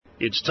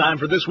It's time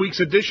for this week's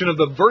edition of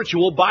the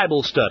Virtual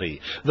Bible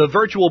Study. The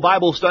Virtual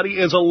Bible Study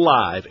is a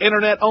live,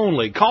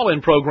 Internet-only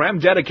call-in program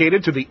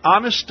dedicated to the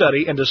honest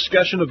study and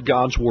discussion of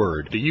God's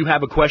Word. Do you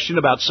have a question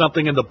about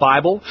something in the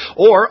Bible?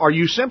 Or are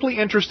you simply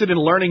interested in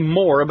learning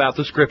more about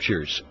the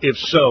Scriptures? If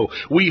so,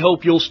 we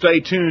hope you'll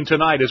stay tuned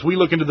tonight as we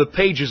look into the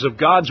pages of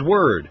God's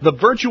Word. The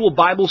Virtual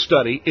Bible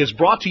Study is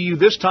brought to you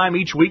this time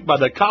each week by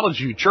the College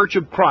View Church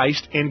of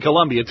Christ in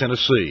Columbia,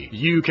 Tennessee.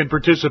 You can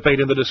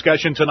participate in the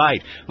discussion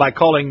tonight by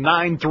calling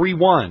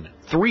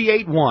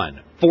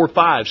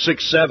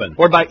 931-381-4567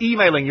 or by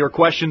emailing your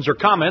questions or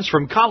comments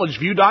from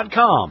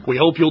collegeview.com. We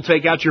hope you'll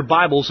take out your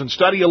Bibles and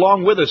study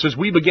along with us as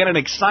we begin an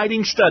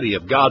exciting study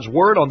of God's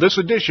Word on this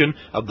edition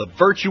of the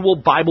Virtual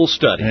Bible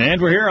Study.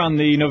 And we're here on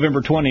the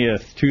November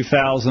 20th,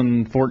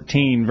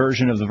 2014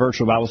 version of the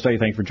Virtual Bible Study.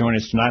 Thank you for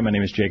joining us tonight. My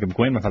name is Jacob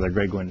Gwynn. My father,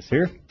 Greg Gwynn, is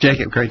here.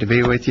 Jacob, great to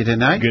be with you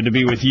tonight. Good to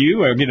be with you.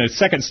 We're getting a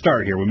second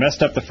start here. We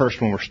messed up the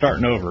first one. We're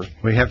starting over.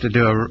 We have to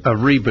do a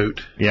reboot.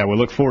 Yeah, we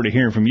look forward to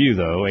hearing from you,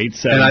 though.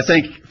 87. And I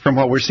think from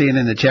what we're seeing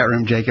in the chat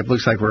room, Jacob,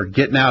 looks like we're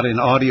getting out in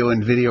audio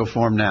and video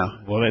form now.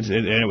 Well,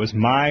 it was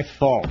my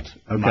fault.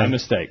 Okay. My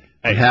mistake.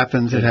 It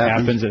happens. It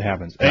happens.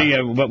 Yeah. Hey,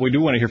 but we do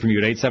want to hear from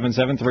you at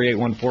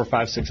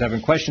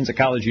 877-381-4567. Questions at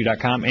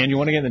collegeview.com. And you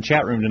want to get in the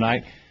chat room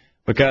tonight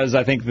because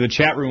I think the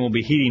chat room will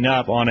be heating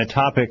up on a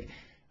topic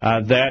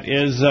that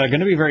is going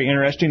to be very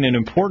interesting and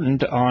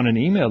important on an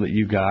email that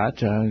you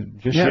got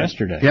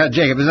yesterday. Yeah,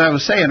 Jacob, as I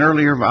was saying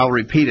earlier, I'll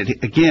repeat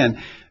it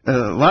again. A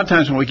lot of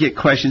times when we get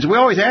questions, we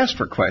always ask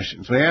for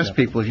questions. We ask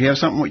people, if you have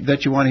something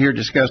that you want to hear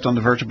discussed on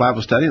the Virtual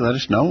Bible Study, let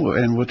us know,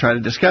 and we'll try to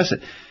discuss it.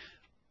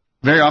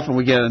 Very often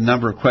we get a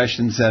number of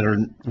questions that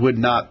would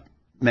not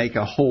make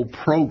a whole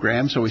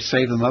program, so we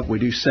save them up. We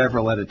do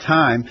several at a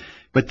time.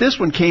 But this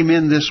one came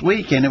in this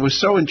week, and it was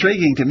so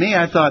intriguing to me,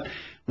 I thought,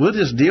 we'll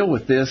just deal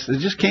with this. It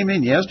just came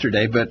in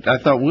yesterday, but I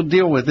thought we'll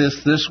deal with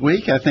this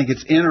week. I think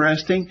it's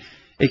interesting.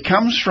 It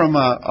comes from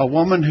a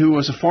woman who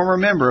was a former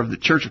member of the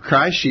Church of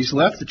Christ. She's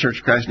left the Church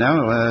of Christ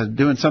now,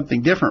 doing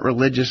something different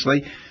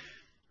religiously.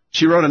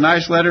 She wrote a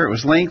nice letter. It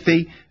was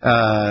lengthy,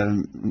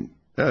 a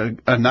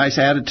nice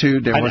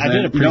attitude. I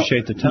did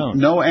appreciate the tone.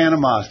 No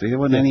animosity. There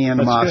wasn't any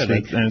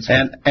animosity. That's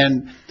good.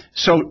 And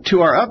so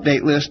to our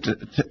update list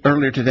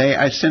earlier today,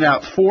 I sent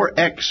out 4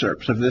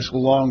 excerpts of this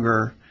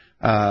longer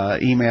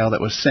email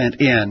that was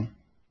sent in,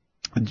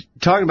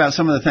 talking about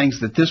some of the things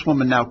that this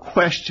woman now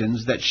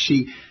questions that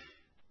she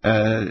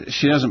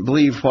doesn't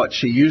believe what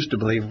she used to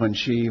believe when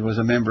she was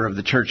a member of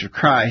the Church of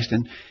Christ,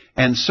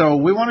 and so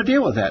we want to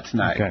deal with that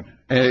tonight. Okay.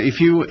 If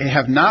you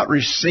have not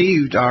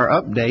received our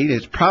update,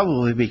 it's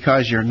probably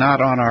because you're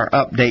not on our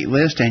update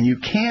list, and you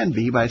can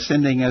be by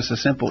sending us a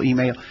simple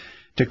email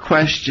to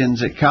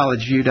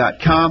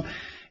questions@collegeview.com,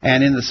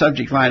 and in the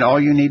subject line, all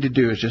you need to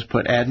do is just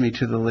put "add me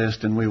to the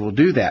list," and we will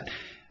do that.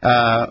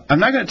 I'm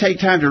not going to take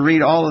time to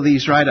read all of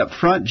these right up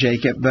front,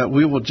 Jacob, but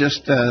we will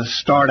just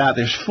start out.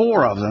 There's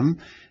 4 of them.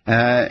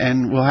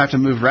 And we'll have to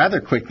move rather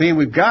quickly. And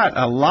we've got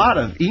a lot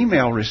of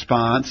email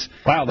response.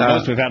 Wow, the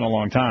most we've had in a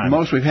long time.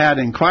 Most we've had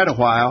in quite a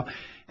while.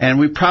 And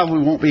we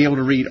probably won't be able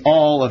to read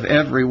all of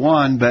every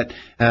one, but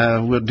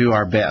we'll do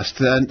our best.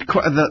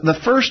 The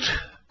first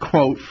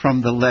quote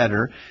from the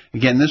letter,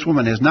 again, this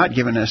woman has not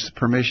given us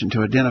permission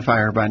to identify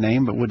her by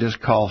name, but we'll just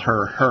call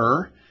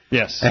her.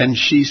 Yes. And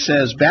she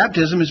says,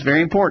 baptism is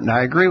very important.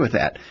 I agree with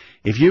that.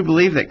 If you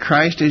believe that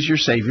Christ is your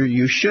Savior,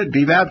 you should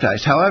be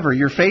baptized. However,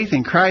 your faith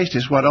in Christ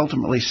is what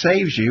ultimately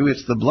saves you.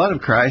 It's the blood of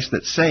Christ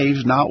that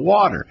saves, not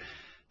water.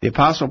 The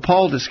Apostle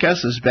Paul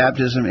discusses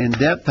baptism in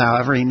depth,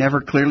 however, he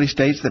never clearly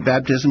states that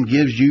baptism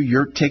gives you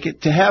your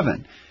ticket to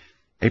heaven.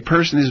 A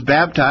person is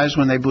baptized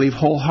when they believe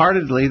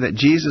wholeheartedly that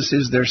Jesus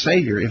is their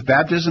Savior. If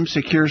baptism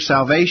secures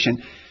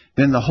salvation,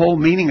 then the whole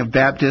meaning of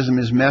baptism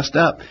is messed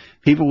up.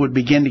 People would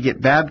begin to get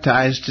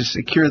baptized to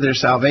secure their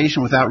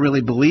salvation without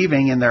really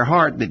believing in their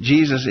heart that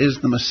Jesus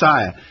is the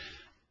Messiah.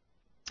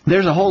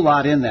 There's a whole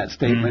lot in that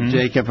statement,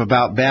 Jacob,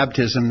 about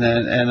baptism,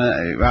 and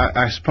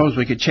I suppose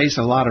we could chase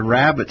a lot of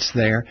rabbits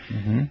there.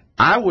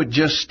 I would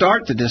just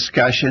start the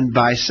discussion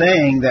by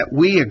saying that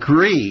we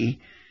agree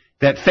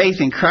that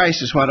faith in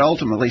Christ is what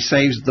ultimately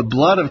saves. The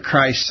blood of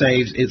Christ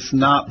saves. It's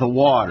not the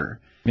water.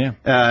 Yeah.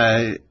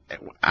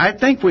 I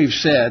think we've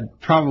said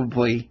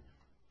probably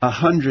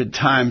 100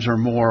 times or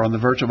more on the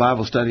Virtual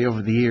Bible Study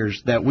over the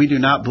years that we do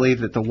not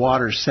believe that the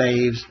water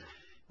saves,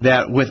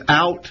 that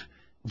without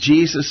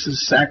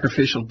Jesus'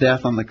 sacrificial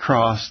death on the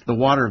cross, the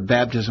water of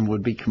baptism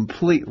would be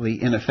completely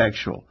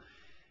ineffectual.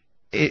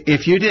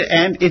 If you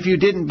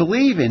didn't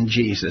believe in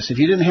Jesus, if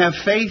you didn't have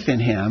faith in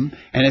Him,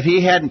 and if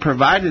He hadn't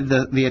provided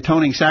the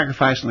atoning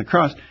sacrifice on the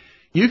cross,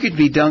 you could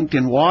be dunked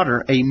in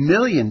water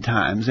 1,000,000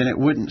 times and it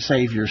wouldn't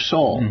save your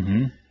soul.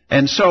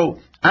 And so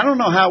I don't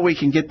know how we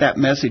can get that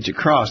message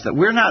across, that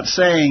we're not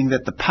saying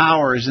that the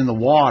power is in the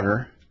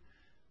water.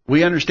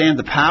 We understand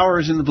the power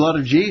is in the blood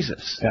of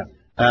Jesus. Yeah.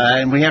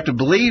 And we have to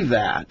believe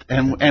that.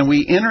 And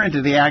we enter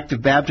into the act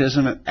of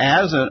baptism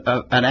as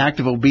an act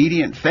of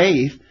obedient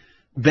faith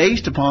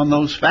based upon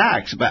those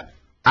facts. But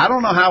I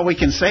don't know how we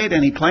can say it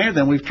any plainer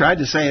than we've tried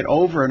to say it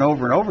over and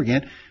over and over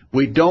again.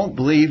 We don't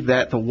believe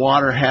that the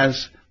water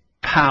has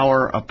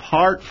power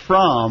apart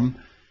from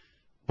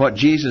what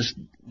Jesus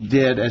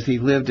did as he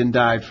lived and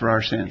died for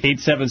our sins.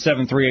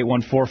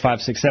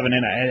 877-381-4567.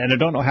 And I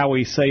don't know how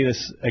we say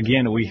this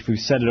again. We've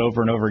said it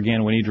over and over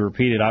again. We need to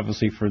repeat it,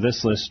 obviously, for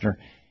this listener.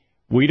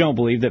 We don't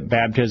believe that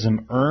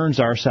baptism earns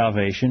our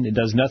salvation. It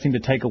does nothing to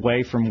take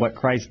away from what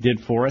Christ did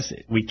for us.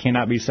 We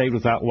cannot be saved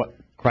without what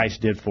Christ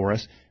did for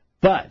us.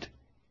 But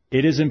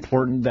it is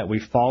important that we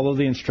follow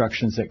the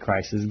instructions that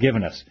Christ has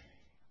given us.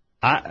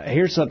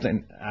 Here's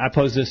something. I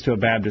posed this to a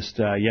Baptist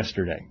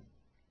yesterday.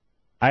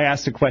 I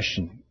asked a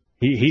question.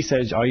 He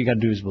says, all you got to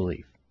do is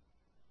believe.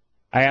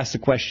 I asked the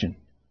question,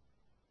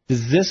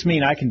 does this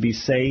mean I can be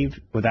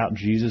saved without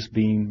Jesus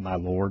being my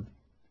Lord?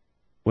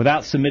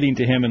 Without submitting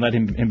to him and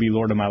letting him be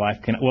Lord of my life?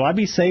 Will I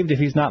be saved if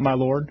he's not my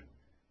Lord?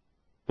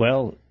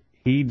 Well,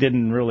 he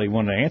didn't really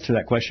want to answer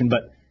that question,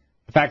 but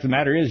the fact of the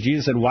matter is,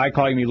 Jesus said, why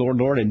call you me Lord,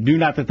 Lord, and do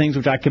not the things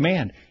which I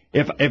command?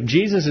 If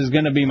Jesus is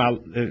going to be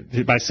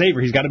my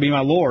Savior, he's got to be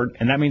my Lord,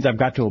 and that means I've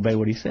got to obey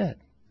what he said.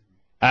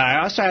 I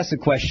also asked the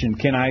question,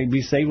 can I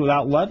be saved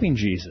without loving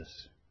Jesus?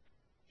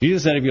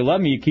 Jesus said, if you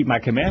love me, you keep my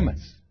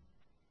commandments.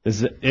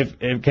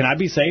 Can I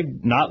be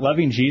saved not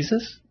loving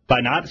Jesus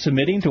by not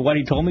submitting to what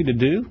he told me to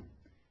do?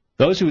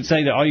 Those who would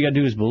say that all you got to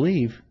do is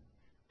believe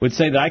would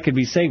say that I could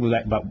be saved with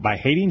that, by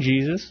hating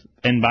Jesus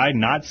and by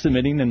not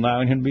submitting and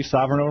allowing him to be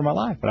sovereign over my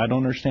life. But I don't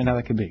understand how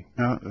that could be.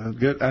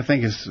 Good. I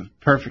think it's a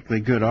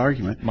perfectly good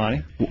argument.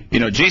 Monty?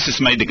 Jesus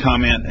made the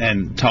comment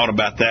and taught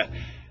about that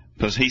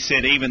because he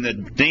said even the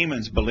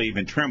demons believe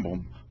and tremble,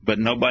 but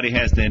nobody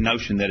has the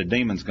notion that a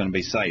demon's going to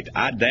be saved.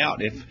 I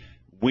doubt if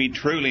we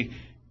truly,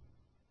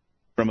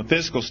 from a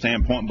physical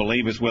standpoint,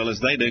 believe as well as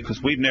they do, because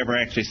we've never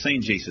actually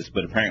seen Jesus,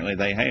 but apparently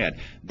they had.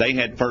 They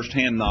had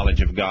firsthand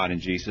knowledge of God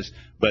and Jesus,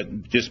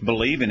 but just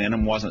believing in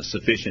him wasn't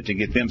sufficient to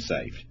get them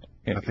saved.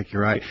 I think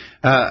you're right.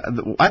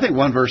 I think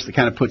one verse that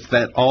kind of puts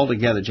that all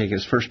together, Jacob,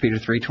 is 1 Peter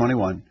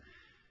 3:21.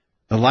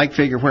 The like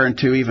figure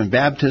whereunto even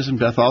baptism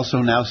doth also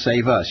now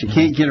save us. You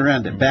can't get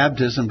around it.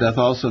 Baptism doth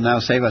also now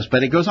save us.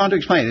 But it goes on to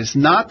explain, it's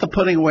not the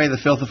putting away the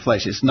filth of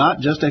flesh. It's not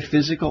just a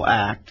physical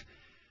act,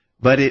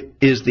 but it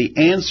is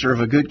the answer of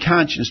a good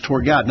conscience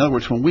toward God. In other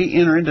words, when we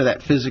enter into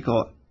that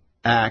physical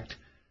act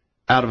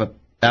out of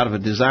a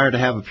desire to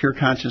have a pure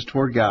conscience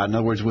toward God, in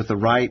other words, with the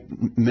right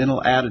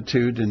mental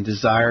attitude and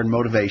desire and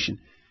motivation,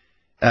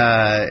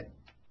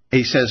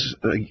 he says,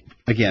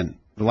 again,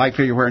 the like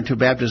figure whereunto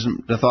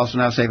baptism doth also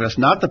now save us,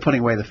 not the putting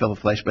away the filth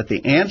of flesh, but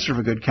the answer of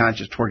a good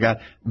conscience toward God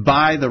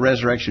by the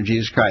resurrection of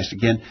Jesus Christ.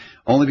 Again,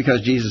 only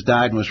because Jesus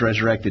died and was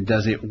resurrected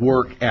does it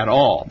work at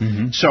all.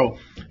 Mm-hmm. So,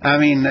 I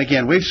mean,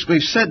 again, we've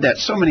said that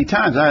so many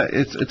times.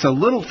 It's a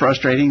little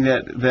frustrating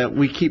that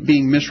we keep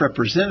being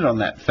misrepresented on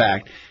that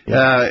fact.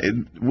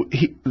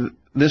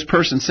 This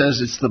person says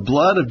it's the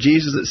blood of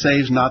Jesus that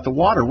saves, not the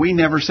water. We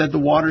never said the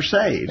water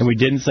saves. And we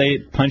didn't say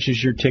it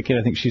punches your ticket.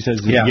 I think she says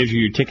it gives you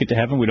your ticket to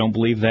heaven. We don't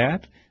believe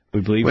that.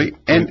 We believe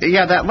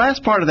that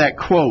last part of that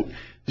quote,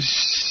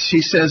 she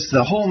says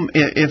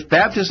if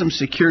baptism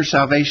secures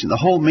salvation, the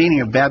whole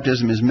meaning of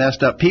baptism is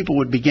messed up. People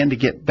would begin to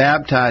get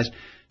baptized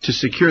to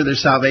secure their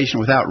salvation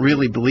without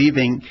really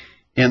believing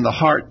in the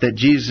heart that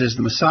Jesus is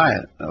the Messiah.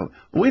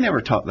 We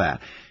never taught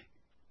that.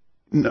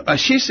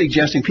 She's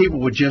suggesting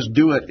people would just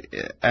do it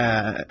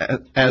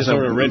as a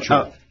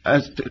ritual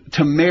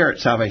to merit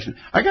salvation.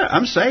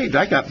 I'm saved.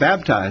 I got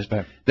baptized.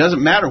 Right.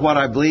 Doesn't matter what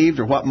I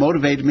believed or what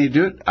motivated me to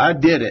do it. I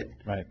did it,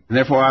 right. And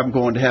therefore I'm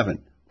going to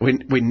heaven.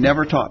 We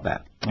never taught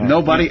that. Right.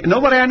 Nobody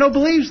I know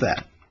believes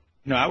that.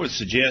 I would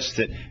suggest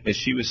that, as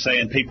she was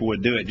saying, people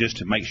would do it just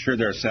to make sure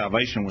their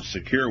salvation was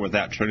secure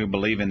without truly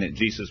believing that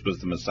Jesus was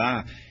the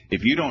Messiah.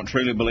 If you don't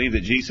truly believe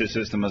that Jesus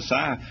is the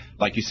Messiah,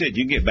 like you said,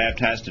 you get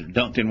baptized and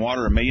dunked in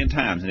water 1,000,000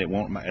 times, and it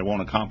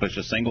won't accomplish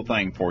a single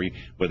thing for you.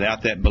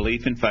 Without that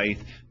belief and faith,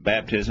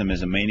 baptism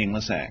is a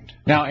meaningless act.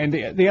 Now, and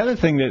the other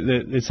thing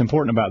that's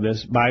important about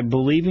this, by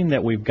believing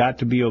that we've got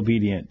to be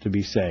obedient to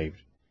be saved,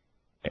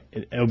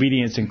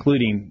 obedience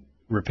including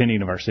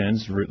repenting of our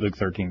sins, Luke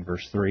 13,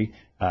 verse 3,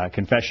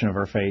 confession of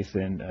our faith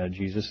in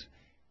Jesus.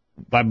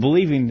 By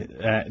believing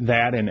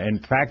that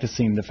and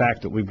practicing the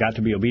fact that we've got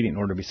to be obedient in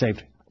order to be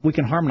saved, we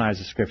can harmonize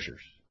the Scriptures.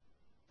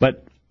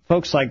 But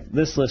folks like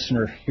this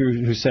listener here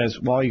who says,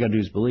 well, all you got to do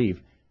is believe,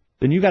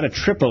 then you've got to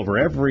trip over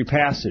every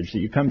passage that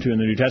you come to in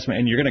the New Testament,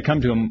 and you're going to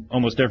come to them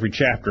almost every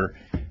chapter.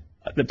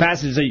 The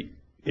passage that,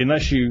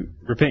 unless you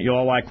repent, you'll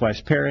all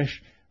likewise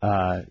perish.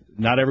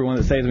 Not everyone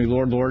that saith to me,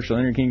 Lord, Lord, shall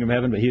enter the kingdom of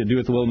heaven, but he that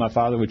doeth the will of my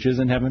Father which is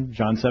in heaven.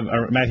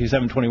 Matthew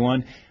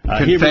 7:21.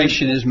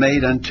 Confession is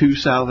made unto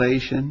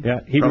salvation. Yeah,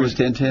 Hebrews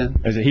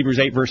 10:10. Hebrews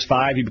 8 verse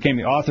 5. He became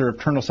the author of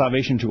eternal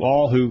salvation to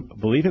all who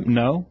believe him.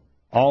 No,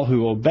 all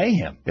who obey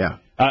him. Yeah.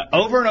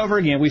 Over and over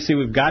again, we see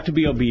we've got to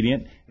be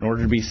obedient in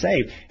order to be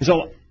saved. And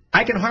so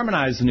I can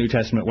harmonize the New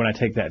Testament when I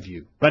take that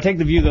view. But I take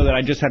the view, though, that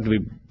I just have to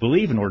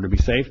believe in order to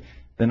be saved.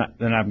 Then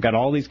I've got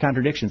all these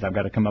contradictions I've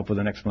got to come up with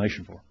an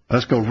explanation for.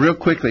 Let's go real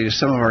quickly to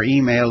some of our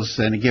emails.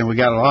 And again, we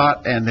got a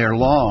lot, and they're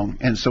long,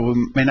 and so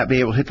we may not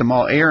be able to hit them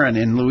all. Aaron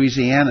in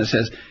Louisiana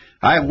says,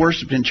 I have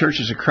worshiped in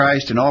churches of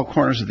Christ in all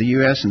corners of the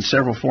U.S. and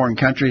several foreign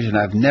countries, and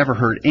I've never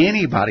heard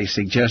anybody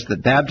suggest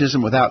that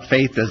baptism without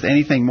faith does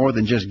anything more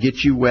than just get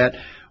you wet,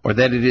 or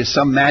that it is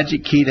some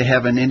magic key to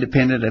heaven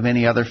independent of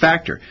any other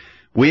factor.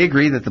 We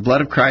agree that the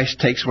blood of Christ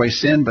takes away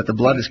sin, but the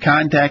blood is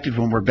contacted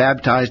when we're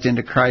baptized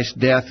into Christ's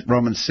death,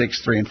 Romans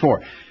 6, 3, and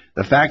 4.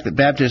 The fact that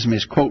baptism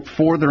is, quote,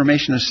 for the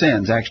remission of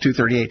sins, Acts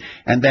 2:38,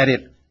 and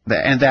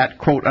that,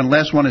 quote,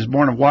 unless one is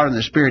born of water and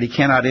the Spirit, he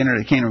cannot enter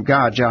the kingdom of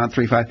God, John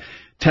 3:5,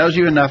 tells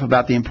you enough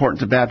about the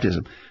importance of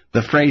baptism.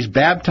 The phrase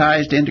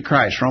baptized into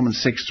Christ,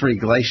 Romans 6:3,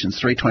 Galatians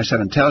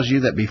 3:27, tells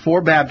you that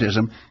before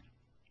baptism,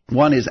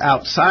 one is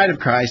outside of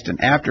Christ, and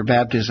after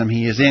baptism,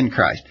 he is in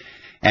Christ.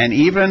 And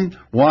even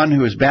one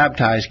who is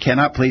baptized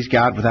cannot please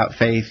God without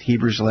faith,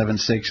 Hebrews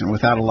 11:6, and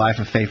without a life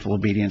of faithful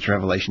obedience,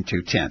 Revelation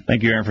 2:10.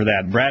 Thank you, Aaron, for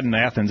that. Brad in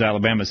Athens,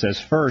 Alabama says,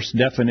 first,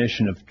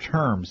 definition of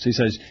terms. He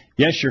says,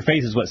 yes, your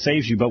faith is what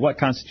saves you, but what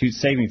constitutes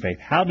saving faith?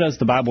 How does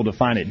the Bible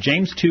define it?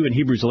 James 2 and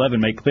Hebrews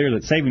 11 make clear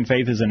that saving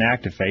faith is an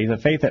act of faith, a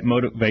faith that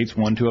motivates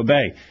one to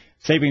obey.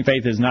 Saving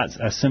faith is not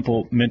a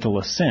simple mental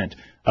assent.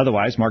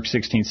 Otherwise, Mark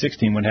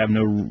 16:16 would have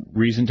no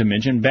reason to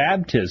mention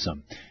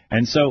baptism.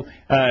 And so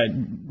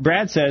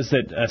Brad says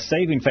that a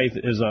saving faith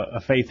is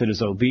a faith that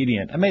is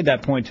obedient. I made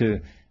that point to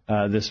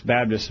this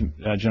Baptist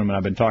gentleman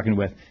I've been talking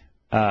with.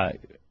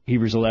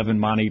 Hebrews 11,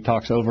 Monty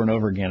talks over and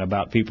over again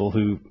about people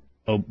who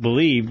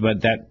believed,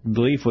 but that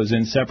belief was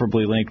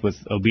inseparably linked with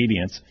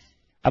obedience.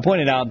 I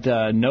pointed out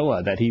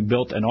Noah, that he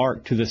built an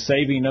ark to the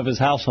saving of his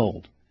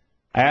household.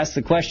 I asked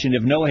the question,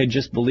 if Noah had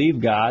just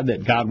believed God,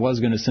 that God was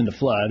going to send a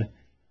flood,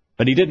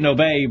 but he didn't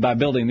obey by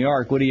building the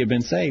ark, would he have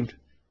been saved?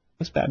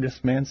 This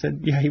Baptist man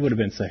said, yeah, he would have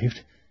been saved.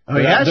 Oh,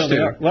 he has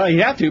to. Well, he'd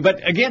have to.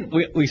 But again,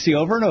 we see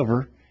over and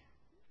over,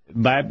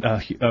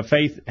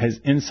 faith has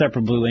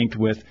inseparably linked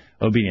with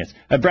obedience.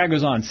 Brad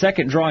goes on,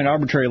 second, drawing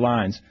arbitrary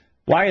lines.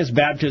 Why is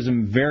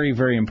baptism very,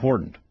 very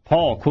important?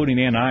 Paul, quoting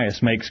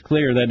Ananias, makes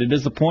clear that it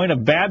is the point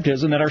of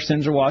baptism that our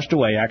sins are washed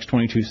away, Acts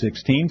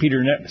 22:16.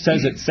 Peter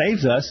says it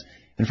saves us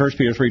in 1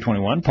 Peter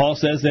 3:21. Paul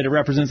says that it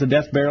represents a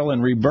death, burial,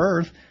 and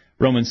rebirth,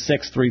 Romans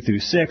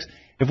 6:3-6.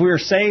 If we are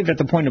saved at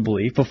the point of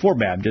belief before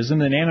baptism,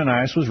 then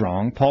Ananias was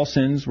wrong. Paul's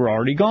sins were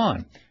already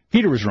gone.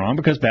 Peter was wrong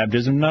because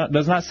baptism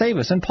does not save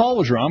us. And Paul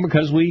was wrong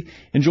because we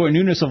enjoy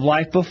newness of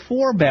life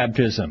before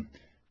baptism.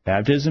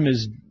 Baptism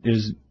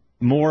is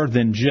more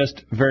than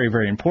just very,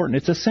 very important.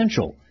 It's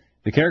essential.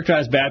 To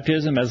characterize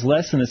baptism as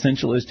less than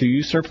essential is to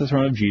usurp the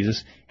throne of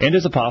Jesus and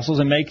his apostles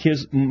and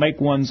make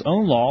one's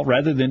own law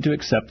rather than to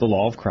accept the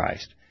law of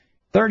Christ.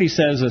 Third, he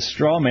says a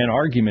straw man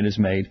argument is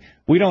made.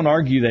 We don't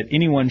argue that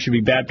anyone should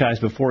be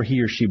baptized before he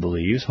or she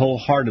believes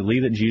wholeheartedly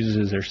that Jesus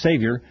is their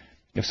Savior.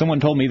 If someone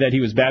told me that he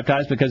was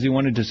baptized because he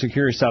wanted to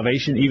secure his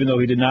salvation, even though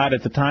he did not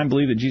at the time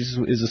believe that Jesus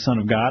is the Son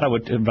of God, I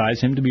would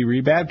advise him to be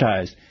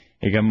rebaptized.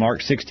 Again,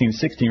 Mark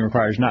 16:16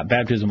 requires not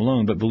baptism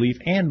alone, but belief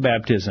and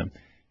baptism.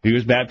 If he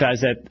was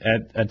baptized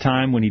at a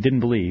time when he didn't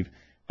believe,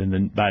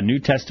 then by New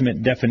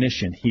Testament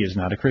definition, he is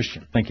not a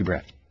Christian. Thank you,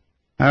 Brad.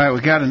 All right,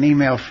 we got an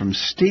email from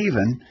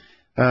Stephen,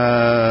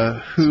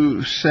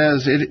 who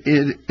says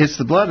it's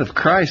the blood of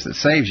Christ that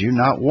saves you,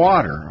 not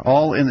water.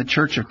 All in the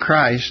Church of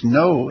Christ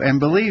know and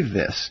believe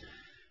this.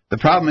 The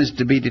problem is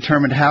to be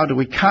determined, how do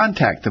we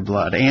contact the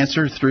blood?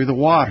 Answer, through the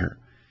water.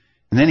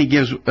 And then he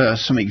gives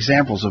some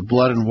examples of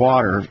blood and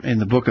water in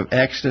the book of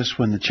Exodus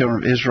when the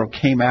children of Israel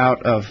came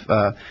out of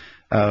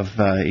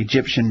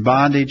Egyptian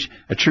bondage.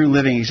 A true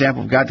living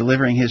example of God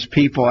delivering his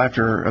people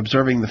after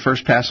observing the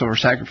first Passover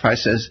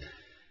sacrifice says,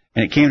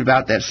 and it came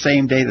about that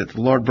same day that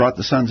the Lord brought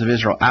the sons of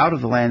Israel out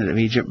of the land of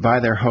Egypt by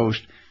their host.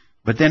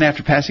 But then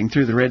after passing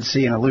through the Red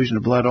Sea, an allusion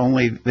to blood,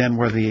 only then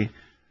were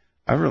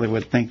I really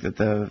would think that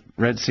the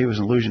Red Sea was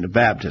an allusion to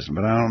baptism,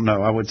 but I don't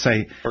know. I would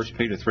say 1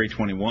 Peter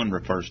 3:21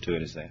 refers to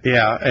it as that.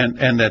 Yeah,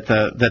 and that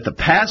the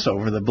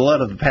Passover, the blood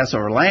of the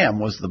Passover lamb,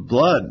 was the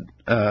blood,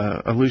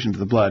 allusion to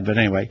the blood. But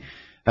anyway,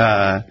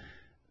 the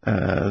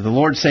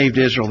Lord saved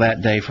Israel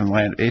that day from the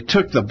land. It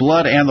took the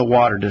blood and the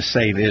water to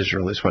save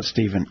Israel, is what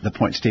the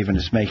point Stephen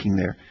is making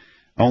there.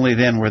 Only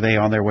then were they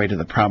on their way to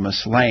the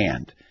promised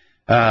land.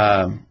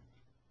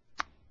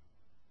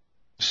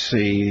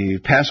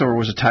 Passover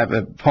was a type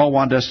of, Paul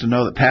wanted us to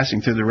know that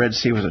passing through the Red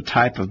Sea was a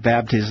type of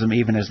baptism,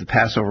 even as the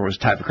Passover was a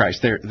type of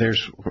Christ.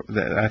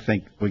 I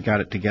think we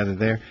got it together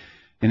there.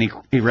 And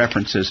he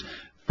references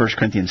 1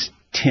 Corinthians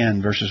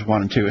 10, verses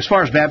 1 and 2. As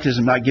far as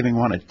baptism not giving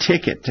one a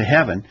ticket to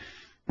heaven,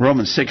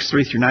 Romans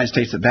 6:3-9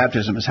 states that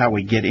baptism is how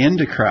we get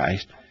into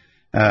Christ.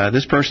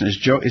 This person is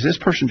this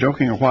person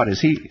joking or what?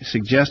 Is he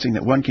suggesting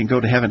that one can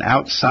go to heaven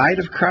outside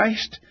of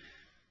Christ?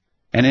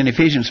 And in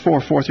Ephesians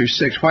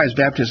 4:4-6, why is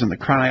baptism the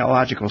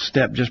chronological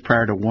step just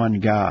prior to one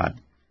God?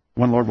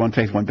 One Lord, one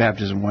faith, one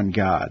baptism, one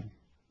God.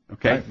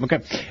 Okay? Okay.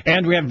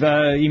 And we have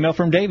email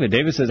from David.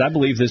 David says, I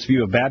believe this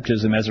view of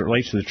baptism as it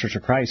relates to the Church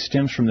of Christ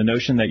stems from the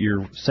notion that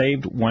you're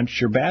saved once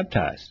you're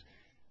baptized.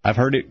 I've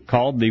heard it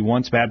called the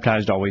once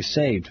baptized, always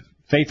saved.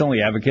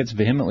 Faith-only advocates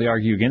vehemently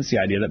argue against the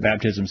idea that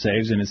baptism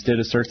saves and instead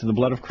asserts that the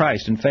blood of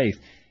Christ and faith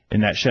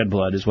in that shed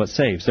blood is what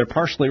saves. They're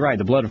partially right.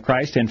 The blood of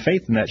Christ and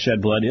faith in that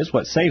shed blood is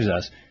what saves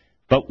us.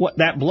 But what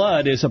that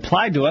blood is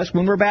applied to us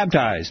when we're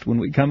baptized. When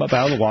we come up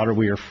out of the water,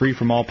 we are free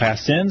from all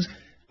past sins,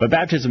 but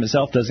baptism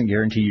itself doesn't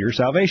guarantee your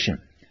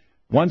salvation.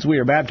 Once we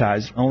are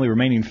baptized, only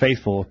remaining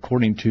faithful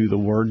according to the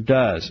Word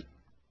does.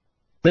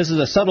 This is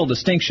a subtle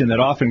distinction that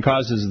often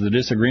causes the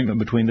disagreement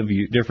between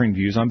the differing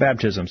views on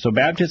baptism. So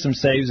baptism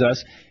saves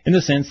us in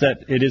the sense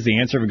that it is the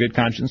answer of a good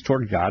conscience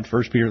toward God,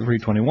 1 Peter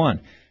 3:21.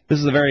 This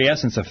is the very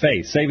essence of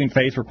faith. Saving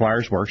faith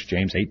requires works,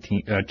 James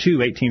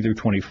 2:18 through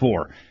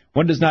 24.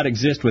 One does not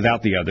exist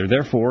without the other.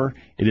 Therefore,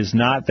 it is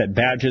not that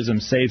baptism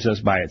saves us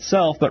by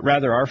itself, but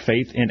rather our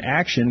faith in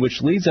action,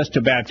 which leads us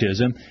to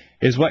baptism,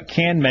 is what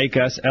can make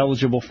us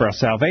eligible for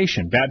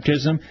salvation.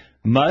 Baptism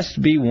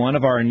must be one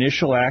of our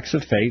initial acts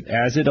of faith,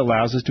 as it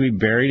allows us to be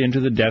buried into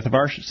the death of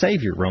our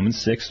Savior, Romans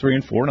 6:3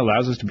 and 4, and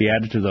allows us to be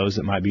added to those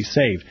that might be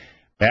saved.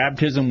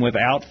 Baptism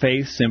without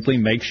faith simply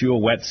makes you a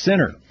wet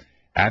sinner.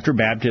 After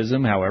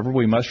baptism, however,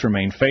 we must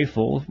remain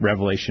faithful,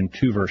 Revelation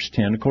 2, verse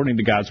 10, according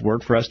to God's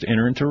Word, for us to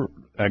enter into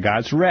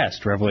God's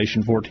rest,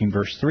 Revelation 14,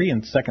 verse 3,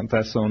 and 2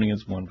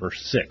 Thessalonians 1, verse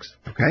 6.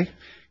 Okay.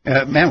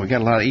 Man, we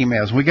got a lot of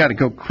emails. We got to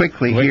go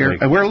quickly here.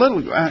 We're a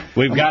little.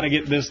 We've got to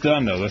get this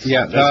done, though.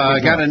 I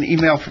got an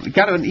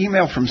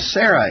email from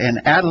Sarah in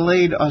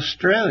Adelaide,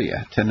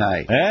 Australia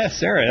tonight.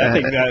 Sarah. I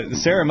think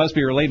Sarah must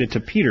be related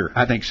to Peter.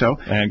 I think so.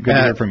 Good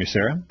to hear from you,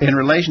 Sarah. In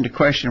relation to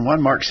question 1,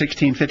 Mark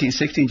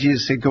 16:15-16,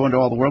 Jesus said, "Go into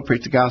all the world,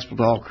 preach the gospel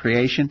to all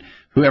creation.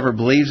 Whoever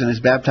believes and is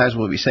baptized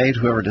will be saved.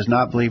 Whoever does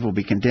not believe will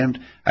be condemned."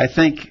 I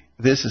think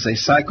this is a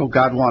cycle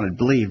God wanted.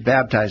 Believe,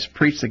 baptize,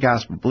 preach the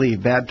gospel.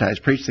 Believe, baptize,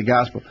 preach the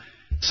gospel.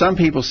 Some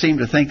people seem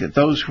to think that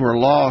those who are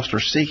lost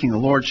or seeking the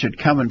Lord should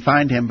come and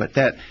find Him, but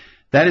that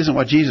isn't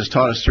what Jesus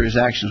taught us through His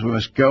actions. We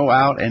must go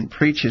out and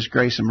preach His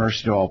grace and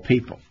mercy to all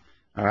people.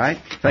 All right?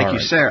 Thank you,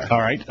 Sarah. All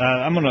right.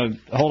 I'm going to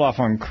hold off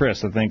on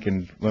Chris, I think,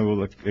 and we'll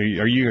look.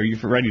 Are you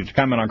ready to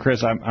comment on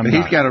Chris? I'm not.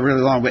 He's got a really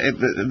long.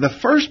 The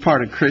first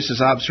part of Chris's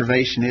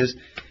observation is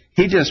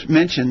he just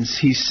mentions.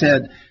 He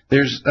said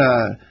there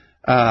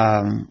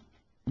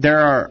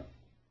are.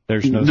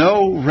 There's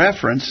no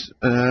reference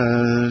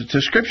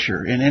to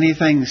Scripture in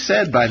anything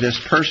said by this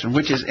person,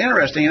 which is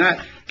interesting. And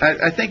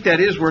I think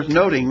that is worth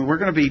noting. We're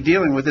going to be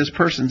dealing with this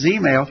person's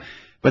email,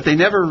 but they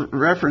never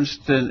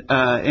referenced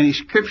any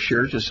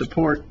Scripture to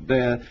support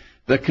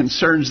the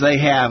concerns they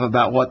have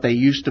about what they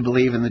used to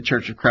believe in the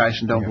Church of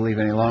Christ and don't believe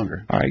any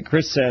longer. All right.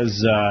 Chris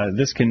says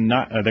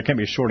there can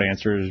be a short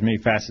answer. There's many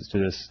facets to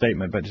this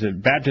statement, but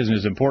baptism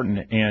is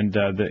important, and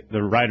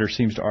the writer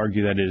seems to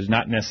argue that it is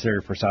not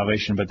necessary for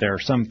salvation, but there are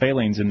some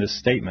failings in this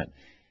statement.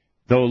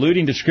 Though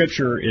alluding to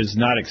Scripture is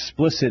not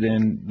explicit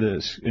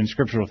in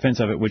scriptural defense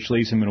of it, which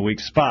leaves him in a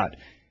weak spot.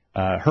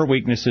 Her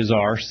weaknesses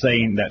are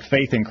saying that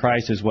faith in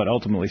Christ is what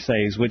ultimately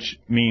saves, which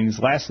means,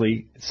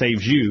 lastly,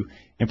 saves you,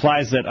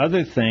 implies that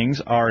other things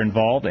are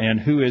involved, and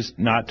who is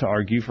not to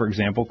argue, for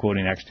example,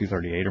 quoting Acts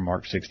 2:38 or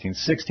Mark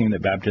 16:16,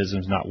 that baptism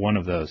is not one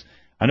of those.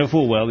 I know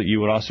full well that you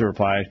would also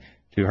reply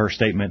to her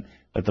statement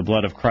that the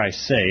blood of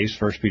Christ saves,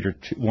 1 Peter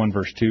 1,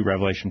 verse 2,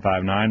 Revelation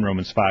 5:9,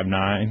 Romans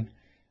 5:9,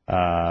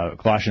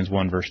 Colossians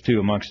 1, verse 2,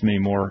 amongst many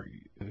more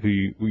who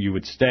you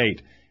would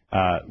state,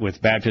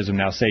 with baptism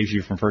now saves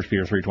you from 1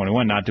 Peter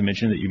 3:21, not to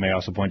mention that you may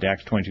also point to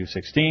Acts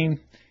 22:16,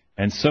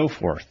 and so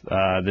forth.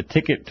 The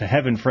ticket to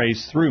heaven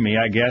phrase threw me.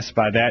 I guess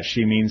by that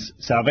she means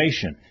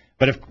salvation.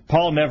 But if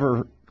Paul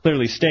never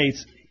clearly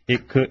states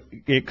it could,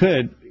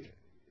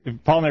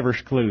 if Paul never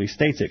clearly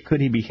states it,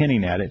 could he be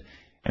hinting at it?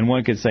 And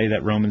one could say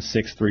that Romans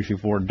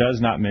 6:3-4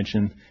 does not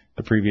mention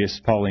the previous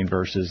Pauline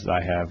verses that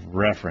I have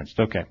referenced.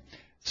 Okay.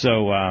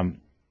 So,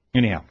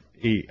 anyhow,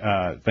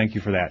 thank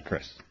you for that,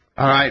 Chris.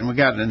 All right, and we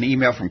got an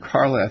email from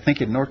Carla, I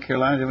think in North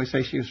Carolina. Did we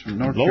say she was from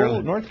North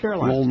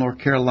Carolina? Lowell, North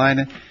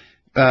Carolina.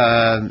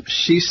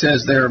 She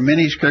says there are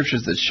many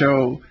scriptures that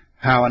show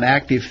how an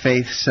active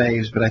faith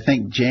saves, but I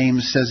think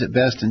James says it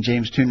best in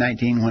James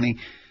 2:19 when he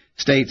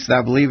states,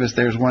 "Thou believest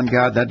there is one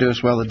God, thou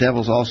doest well, the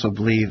devils also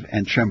believe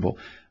and tremble."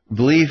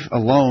 Belief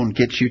alone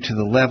gets you to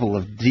the level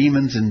of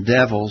demons and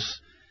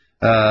devils,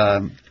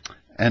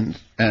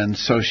 and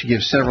so she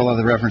gives several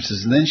other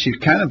references, and then she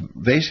kind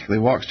of basically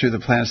walks through the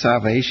plan of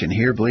salvation.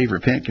 Hear, believe,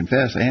 repent,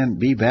 confess, and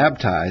be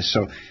baptized.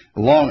 So a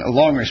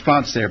long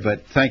response there,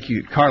 but thank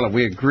you, Carla.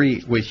 We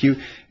agree with you.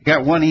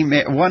 Got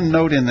one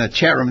note in the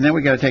chat room, and then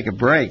we got to take a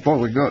break. Boy,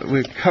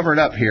 we're covered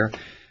up here.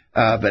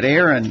 But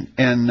Aaron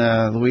in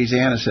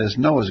Louisiana says,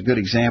 Noah's a good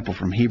example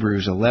from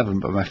Hebrews 11,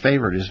 but my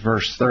favorite is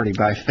verse 30.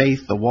 By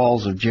faith the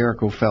walls of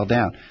Jericho fell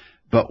down.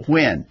 But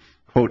when?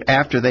 Quote,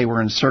 after they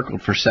were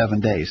encircled for 7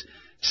 days.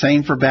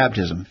 Same for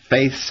baptism.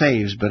 Faith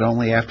saves, but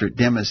only after it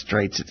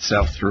demonstrates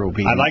itself through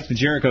obedience. I like the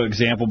Jericho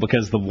example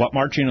because the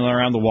marching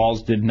around the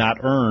walls did not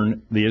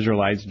earn the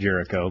Israelites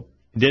Jericho,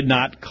 did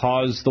not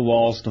cause the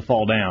walls to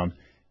fall down.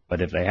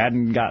 But if they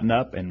hadn't gotten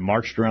up and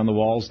marched around the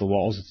walls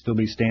would still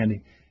be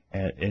standing.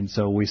 And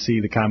so we see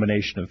the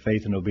combination of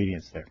faith and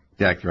obedience there.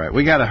 Exactly right.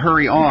 We got to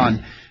hurry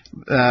on.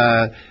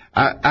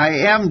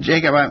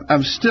 Jacob,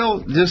 I'm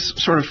still just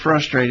sort of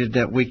frustrated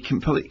that we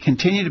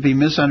continue to be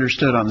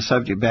misunderstood on the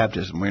subject of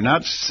baptism. We're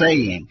not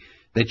saying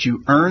that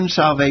you earn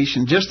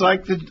salvation, just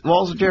like the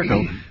walls of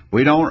Jericho.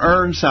 We don't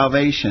earn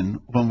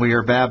salvation when we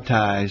are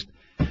baptized,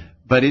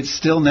 but it's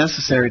still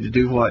necessary to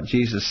do what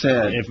Jesus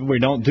said. If we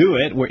don't do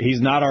it,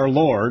 He's not our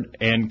Lord,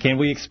 and can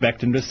we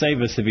expect Him to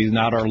save us if He's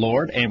not our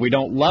Lord? And we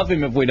don't love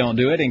Him if we don't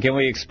do it, and can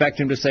we expect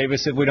Him to save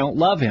us if we don't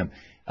love Him?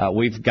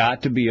 We've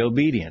got to be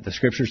obedient. The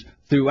Scriptures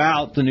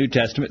throughout the New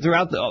Testament,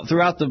 throughout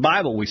the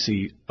Bible, we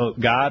see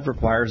God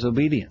requires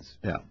obedience.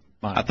 Yeah.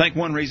 I think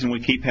one reason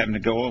we keep having to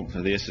go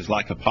over this is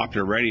like a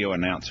popular radio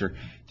announcer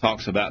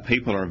talks about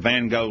people are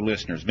Van Gogh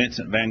listeners.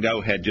 Vincent Van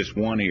Gogh had just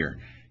one ear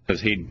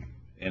because he'd,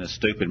 in a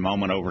stupid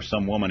moment over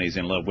some woman he's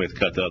in love with,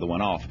 cut the other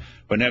one off.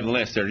 But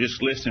nevertheless, they're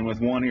just listening with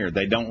one ear.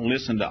 They don't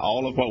listen to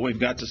all of what we've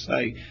got to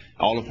say,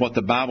 all of what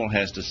the Bible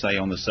has to say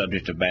on the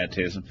subject of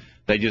baptism.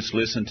 They just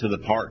listen to the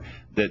part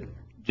that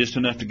just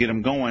enough to get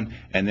them going,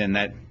 and then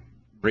that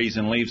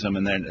reason leaves them,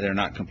 and they're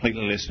not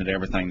completely listening to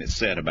everything that's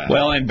said about it.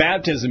 Well, and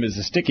baptism is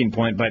a sticking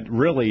point, but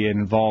really it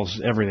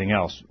involves everything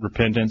else: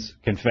 repentance,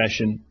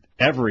 confession,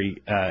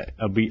 every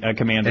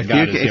command that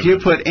God has given. If you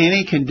put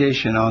any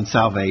condition on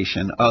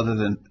salvation other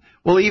than,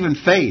 well, even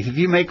faith, if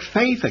you make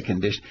faith a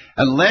condition,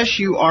 unless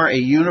you are a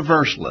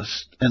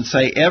universalist and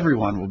say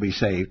everyone will be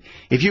saved,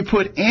 if you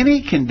put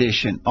any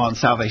condition on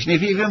salvation,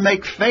 if you even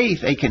make faith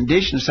a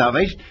condition of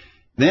salvation,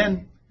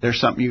 then there's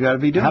something you got to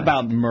be doing. How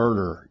about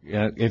murder?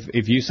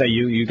 If you say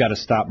you got to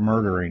stop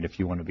murdering if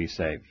you want to be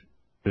saved,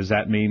 does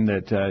that mean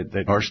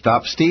that or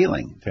stop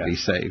stealing to be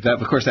saved? Of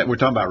course, we're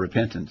talking about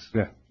repentance.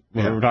 Yeah.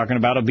 Well, we're talking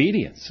about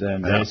obedience,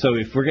 and so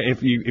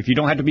if you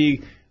don't have to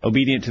be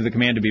obedient to the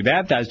command to be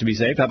baptized to be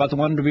saved, how about the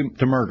one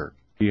to murder?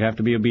 You have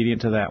to be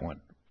obedient to that one.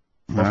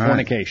 Or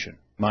fornication,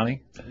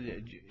 Monty.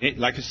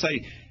 Like I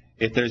say,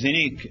 if there's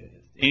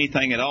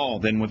anything at all,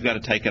 then we've got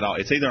to take it all.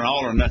 It's either an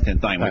all or nothing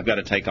thing. We've got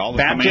to take all the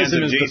commands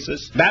of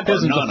Jesus.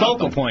 Baptism is the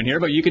focal point here,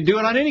 but you can do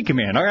it on any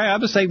command. All right, I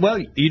would say, well,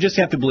 you just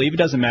have to believe. It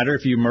doesn't matter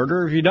if you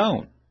murder or if you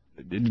don't.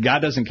 God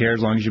doesn't care as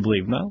long as you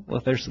believe. No,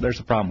 well, there's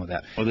a problem with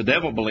that. Well, the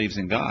devil believes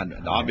in God,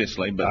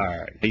 obviously,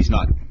 but he's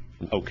not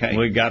okay.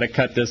 We got to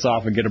cut this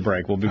off and get a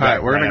break. We'll be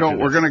back. All right,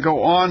 we're going to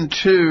go on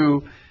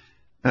to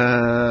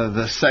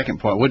the second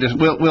point.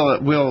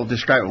 We'll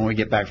describe it when we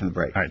get back from the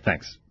break. All right,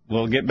 thanks.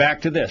 We'll get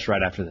back to this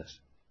right after this.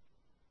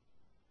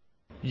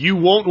 You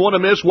won't want to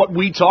miss what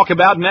we talk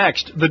about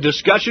next. The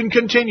discussion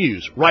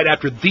continues right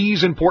after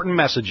these important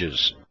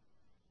messages.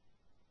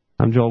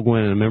 I'm Joel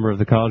Gwynn, and a member of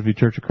the College View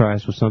Church of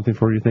Christ, with something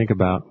for you to think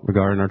about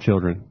regarding our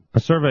children. A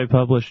survey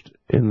published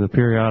in the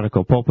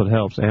periodical Pulpit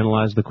Helps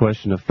analyzed the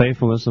question of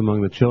faithfulness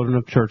among the children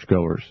of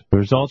churchgoers. The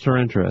results are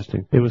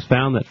interesting. It was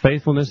found that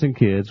faithfulness in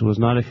kids was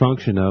not a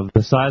function of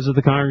the size of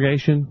the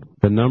congregation,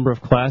 the number of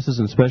classes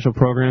and special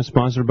programs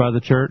sponsored by the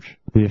church,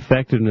 the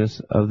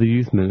effectiveness of the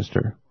youth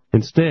minister.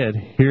 Instead,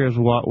 here is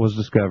what was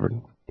discovered.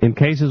 In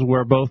cases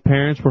where both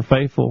parents were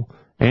faithful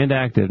and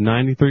active,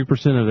 93%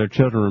 of their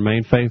children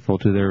remained faithful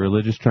to their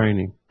religious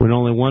training. When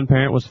only one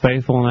parent was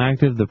faithful and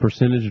active, the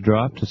percentage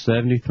dropped to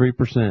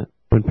 73%.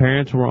 When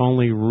parents were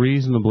only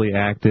reasonably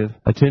active,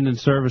 attending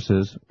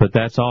services, but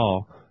that's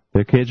all,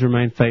 their kids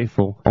remained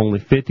faithful only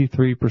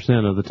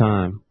 53% of the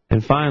time.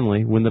 And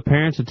finally, when the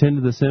parents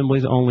attended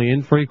assemblies only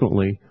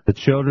infrequently, the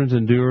children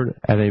endured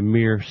at a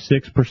mere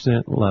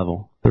 6%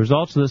 level. The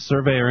results of this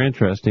survey are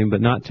interesting, but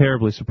not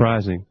terribly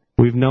surprising.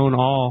 We've known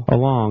all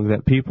along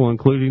that people,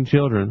 including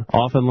children,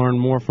 often learn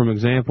more from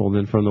example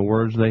than from the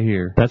words they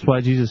hear. That's why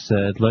Jesus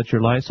said, "Let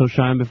your light so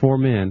shine before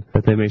men,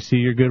 that they may see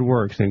your good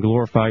works and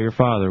glorify your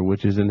Father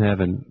which is in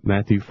heaven."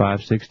 Matthew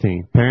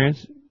 5:16.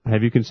 Parents,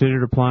 have you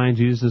considered applying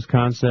Jesus'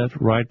 concept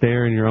right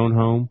there in your own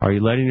home? Are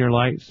you letting your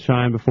light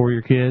shine before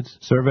your kids?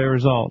 Survey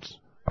results,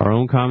 our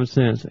own common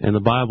sense, and the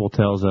Bible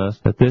tells us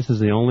that this is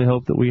the only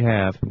hope that we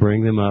have to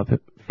bring them up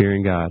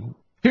fearing God.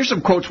 Here's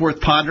some quotes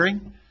worth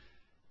pondering.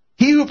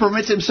 He who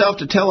permits himself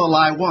to tell a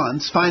lie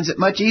once finds it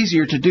much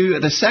easier to do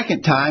it a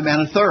second time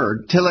and a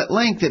third, till at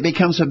length it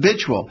becomes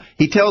habitual.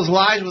 He tells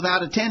lies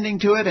without attending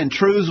to it and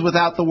truths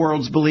without the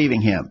world's believing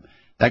him.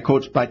 That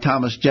quote's by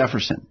Thomas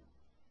Jefferson.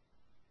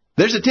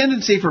 There's a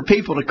tendency for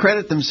people to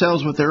credit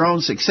themselves with their own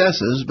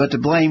successes, but to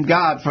blame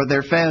God for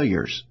their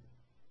failures.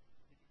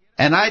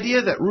 An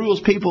idea that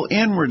rules people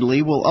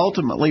inwardly will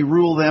ultimately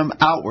rule them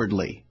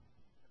outwardly.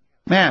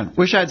 Man,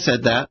 wish I'd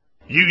said that.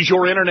 Use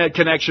your internet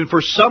connection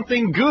for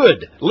something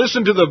good.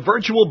 Listen to the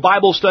virtual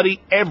Bible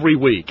study every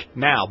week.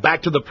 Now,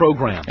 back to the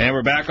program. And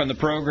we're back on the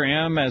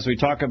program as we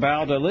talk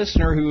about a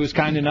listener who was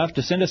kind enough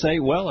to send us a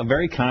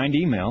very kind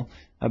email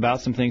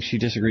about some things she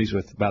disagrees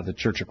with about the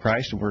Church of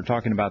Christ. We're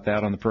talking about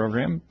that on the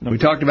program. We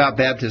talked about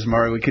baptism,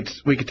 Murray.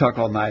 We could talk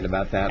all night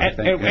about that, I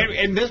think.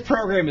 And this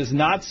program is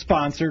not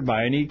sponsored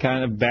by any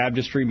kind of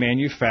baptistry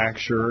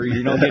manufacturer.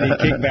 You don't get any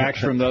kickbacks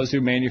from those who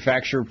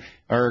manufacture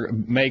or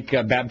make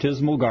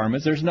baptismal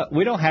garments.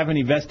 We don't have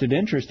any vested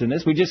interest in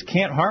this. We just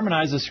can't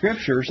harmonize the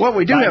Scriptures. Well,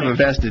 we do have a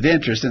vested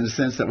interest in the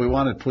sense that we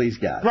want to please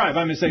God. Right.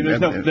 I'm saying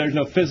there's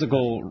no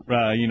physical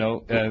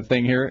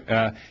thing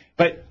here,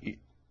 but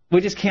we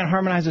just can't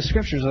harmonize the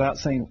Scriptures without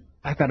saying,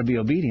 I've got to be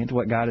obedient to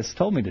what God has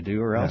told me to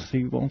do, or else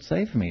He won't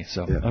save me.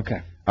 So,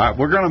 okay. All right,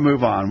 we're going to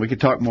move on. We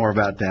could talk more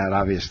about that,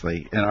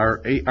 obviously. And our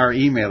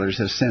emailers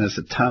have sent us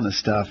a ton of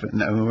stuff.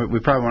 And we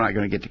probably not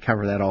going to get to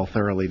cover that all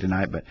thoroughly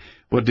tonight, but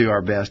we'll do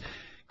our best.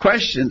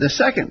 Question, the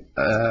second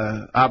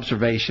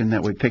observation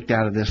that we picked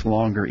out of this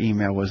longer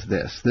email was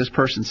this. This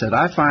person said,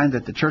 I find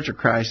that the Church of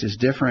Christ is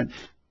different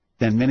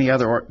than many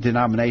other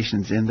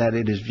denominations in that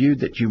it is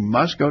viewed that you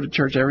must go to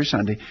church every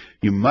Sunday,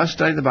 you must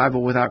study the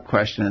Bible without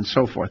question, and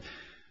so forth.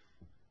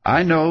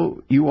 I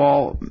know you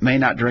all may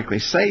not directly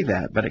say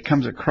that, but it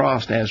comes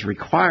across as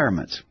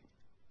requirements.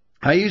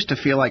 I used to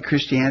feel like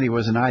Christianity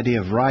was an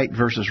idea of right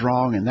versus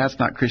wrong, and that's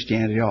not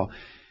Christianity at all.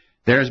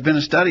 There has been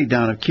a study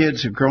done of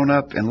kids who've grown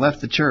up and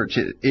left the church.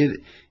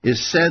 It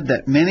is said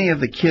that many of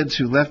the kids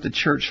who left the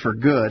church for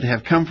good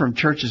have come from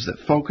churches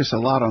that focus a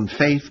lot on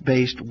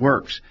faith-based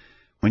works.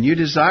 When you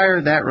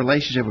desire that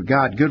relationship with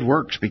God, good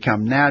works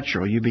become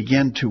natural. You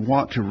begin to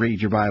want to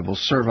read your Bible,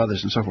 serve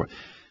others, and so forth.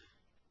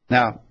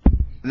 Now,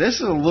 this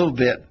is a little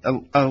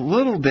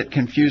bit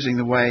confusing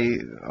the way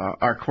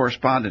our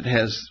correspondent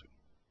has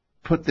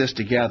put this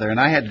together, and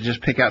I had to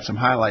just pick out some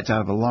highlights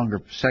out of a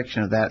longer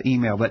section of that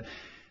email. But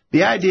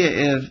the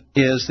idea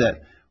is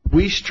that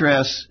we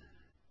stress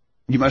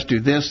you must do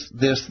this,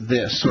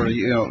 sort of,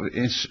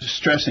 it's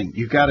stressing.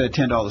 You've got to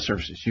attend all the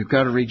services. You've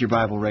got to read your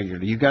Bible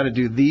regularly. You've got to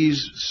do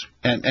these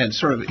and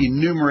sort of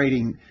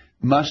enumerating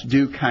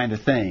must-do kind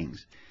of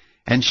things.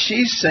 And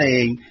she's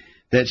saying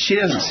that she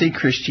doesn't see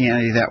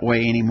Christianity that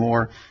way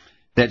anymore,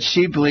 that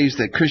she believes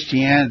that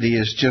Christianity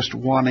is just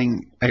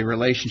wanting a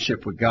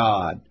relationship with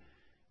God,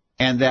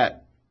 and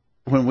that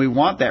when we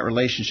want that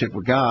relationship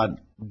with God,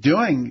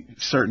 doing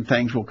certain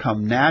things will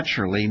come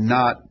naturally,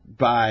 not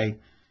by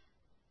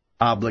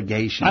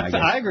obligation, I guess.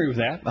 I agree with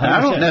that.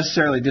 I don't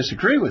necessarily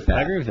disagree with that.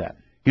 I agree with that.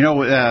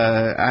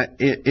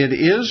 It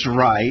is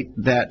right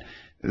that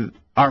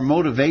our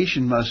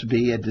motivation must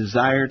be a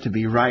desire to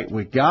be right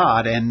with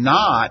God and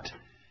not,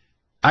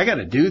 I got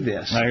to do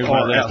this. Here's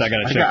my list. I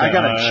got to check I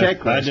got a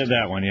checklist. I did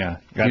that one, yeah.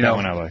 Got that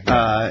one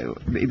out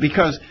of it.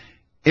 Because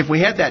if we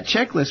had that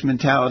checklist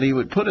mentality, it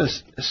would put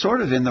us sort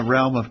of in the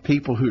realm of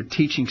people who are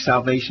teaching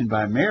salvation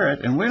by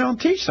merit, and we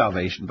don't teach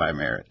salvation by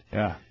merit.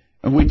 Yeah.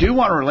 And we do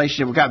want a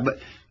relationship with God, but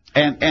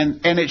and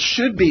it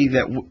should be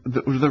that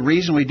the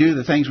reason we do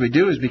the things we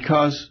do is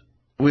because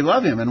we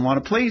love Him and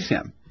want to please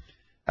Him.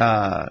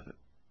 But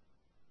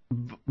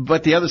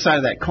the other side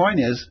of that coin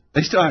is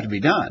they still have to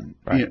be done.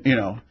 Right.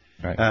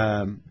 Right.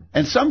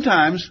 And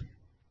sometimes,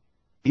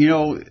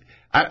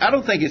 I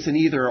don't think it's an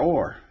either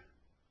or.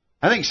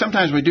 I think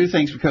sometimes we do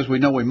things because we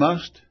know we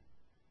must.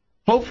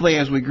 Hopefully,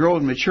 as we grow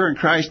and mature in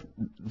Christ,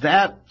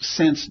 that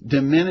sense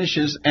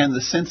diminishes, and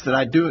the sense that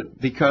I do it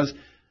because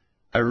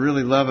I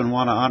really love and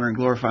want to honor and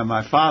glorify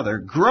my Father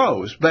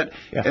grows. But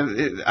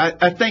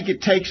I think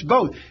it takes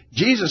both.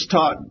 Jesus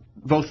taught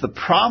both the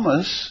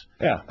promise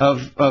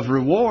of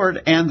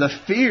reward and the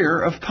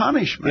fear of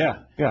punishment.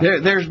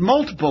 There's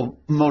multiple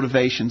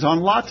motivations on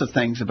lots of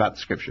things about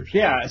the Scriptures.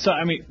 Yeah, so,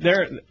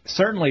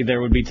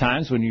 there would be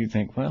times when you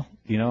think, well,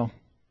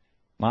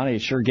 Monty,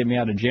 it sure get me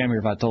out of jam here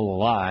if I told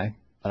a lie,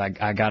 but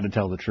I got to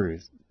tell the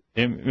truth.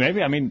 And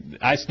maybe,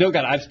 I'm still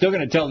going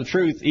to tell the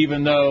truth,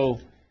 even though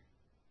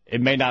it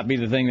may not be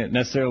the thing that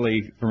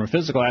necessarily, from a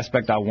physical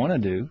aspect, I want to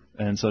do.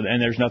 And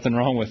there's nothing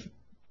wrong with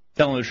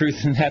telling the truth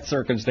in that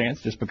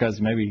circumstance, just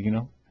because maybe,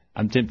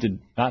 I'm tempted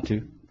not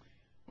to.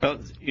 Well,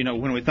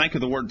 when we think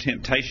of the word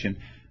temptation,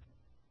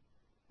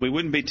 we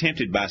wouldn't be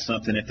tempted by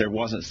something if there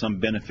wasn't some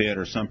benefit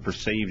or some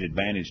perceived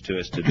advantage to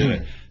us to do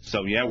it.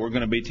 So, we're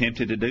going to be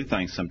tempted to do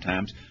things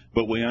sometimes,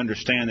 but we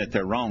understand that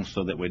they're wrong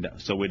so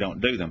we don't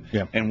do them.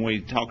 Yeah. And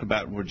we talk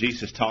about where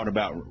Jesus taught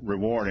about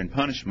reward and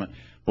punishment.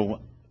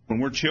 Well, when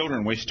we're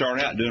children, we start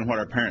out doing what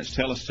our parents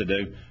tell us to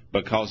do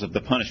because of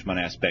the punishment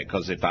aspect.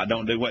 Because if I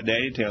don't do what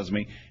Daddy tells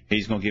me,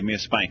 he's going to give me a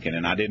spanking.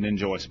 And I didn't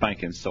enjoy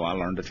spankings, so I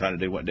learned to try to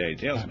do what Daddy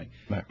tells me.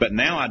 Right. But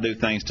now I do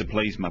things to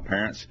please my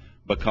parents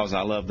because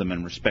I love them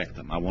and respect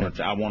them. I want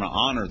to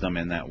honor them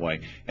in that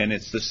way. And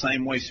it's the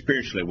same way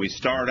spiritually. We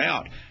start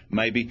out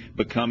maybe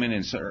becoming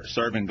and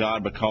serving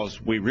God because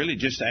we really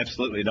just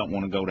absolutely don't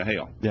want to go to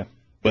hell. Yeah.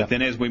 But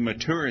then as we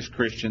mature as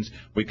Christians,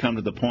 we come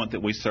to the point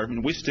that we serve,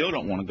 and we still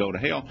don't want to go to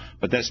hell,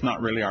 but that's not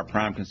really our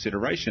prime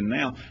consideration.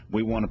 Now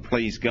we want to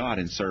please God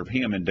and serve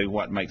Him and do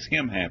what makes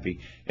Him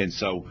happy, and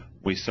so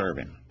we serve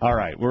Him. All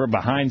right, we're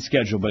behind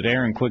schedule, but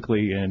Aaron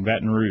quickly in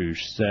Baton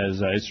Rouge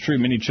says, it's true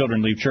many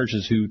children leave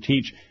churches who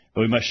teach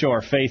that we must show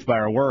our faith by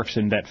our works,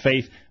 and that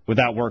faith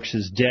without works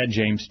is dead,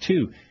 James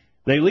 2.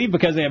 They leave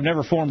because they have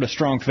never formed a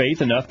strong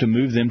faith enough to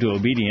move them to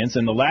obedience,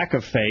 and the lack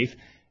of faith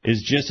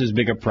is just as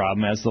big a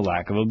problem as the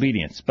lack of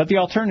obedience. But the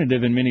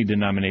alternative in many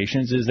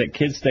denominations is that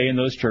kids stay in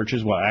those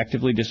churches while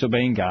actively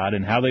disobeying God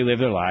and how they live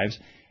their lives,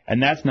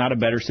 and that's not a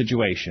better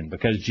situation,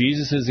 because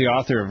Jesus is the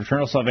author of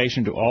eternal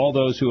salvation to all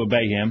those who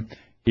obey Him.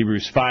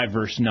 Hebrews 5,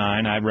 verse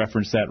 9. I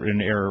referenced that in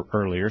error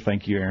earlier.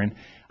 Thank you, Aaron.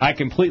 I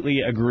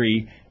completely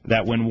agree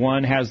that when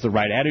one has the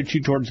right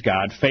attitude towards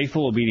God,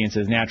 faithful obedience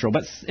is natural.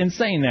 But in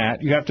saying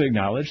that, you have to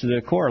acknowledge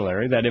the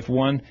corollary that if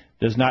one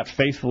is not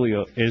faithfully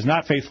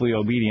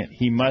obedient,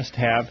 he must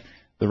have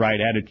the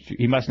right attitude.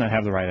 He must not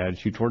have the right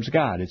attitude towards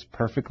God. It's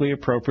perfectly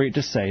appropriate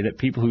to say that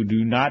people who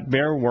do not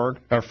bear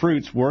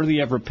fruits worthy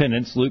of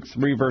repentance, Luke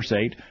 3 verse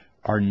 8,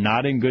 are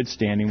not in good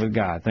standing with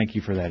God. Thank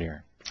you for that,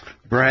 Aaron.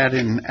 Brad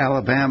in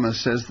Alabama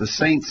says the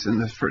saints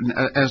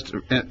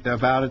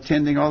about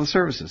attending all the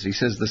services. He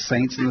says the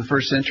saints in the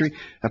first century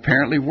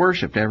apparently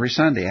worshipped every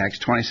Sunday, Acts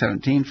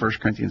 20:17, 1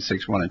 Corinthians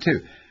 6:1 and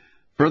 2.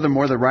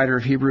 Furthermore, the writer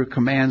of Hebrew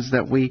commands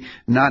that we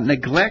not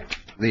neglect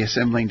the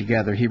assembling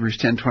together, Hebrews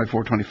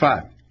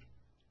 10:24-25.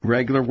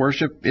 Regular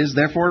worship is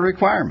therefore a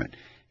requirement.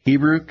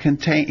 Hebrews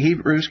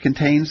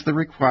contains the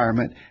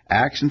requirement.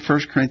 Acts and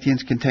 1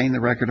 Corinthians contain the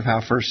record of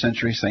how first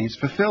century saints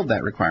fulfilled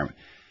that requirement.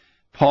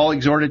 Paul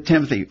exhorted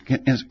Timothy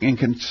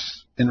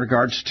in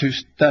regards to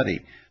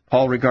study.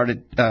 Paul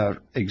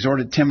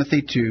exhorted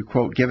Timothy to,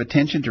 quote, give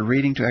attention to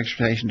reading, to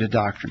exhortation, to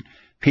doctrine.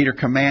 Peter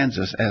commands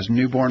us as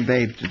newborn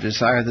babes to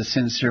desire the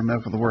sincere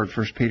milk of the word,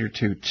 1 Peter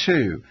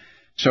 2:2.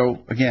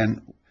 So,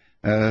 again,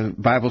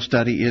 Bible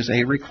study is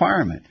a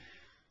requirement.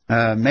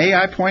 May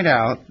I point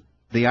out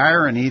the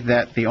irony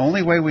that the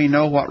only way we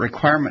know what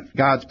requirement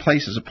God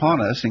places upon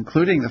us,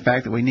 including the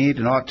fact that we need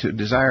and ought to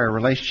desire a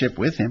relationship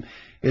with Him,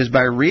 is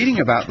by reading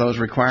about those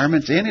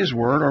requirements in His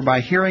Word or by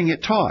hearing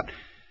it taught,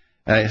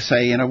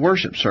 say in a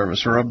worship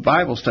service or a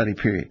Bible study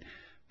period.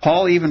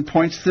 Paul even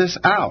points this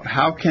out.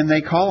 How can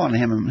they call on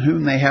Him in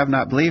whom they have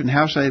not believed? And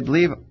how shall they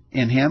believe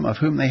in Him of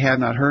whom they have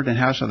not heard? And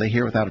how shall they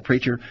hear without a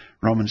preacher?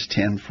 Romans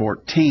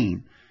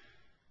 10:14.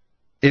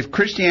 If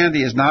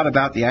Christianity is not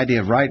about the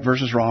idea of right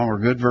versus wrong or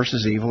good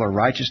versus evil or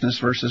righteousness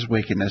versus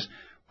wickedness,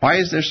 why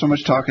is there so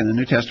much talk in the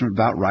New Testament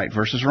about right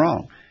versus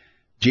wrong?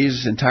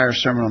 Jesus' entire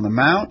Sermon on the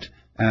Mount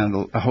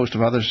and a host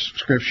of other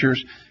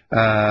scriptures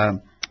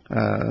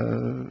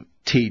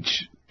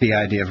teach the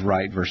idea of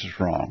right versus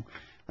wrong.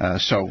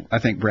 So I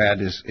think Brad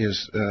is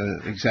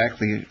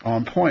exactly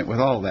on point with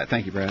all of that.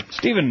 Thank you, Brad.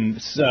 Stephen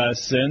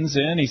sends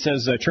in. He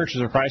says churches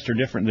of Christ are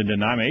different than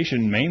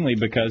denomination, mainly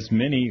because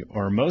many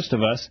or most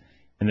of us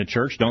in the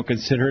church don't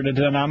consider it a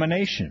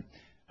denomination.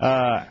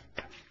 And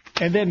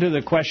then to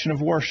the question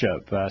of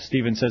worship,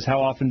 Stephen says,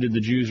 how often did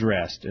the Jews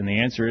rest? And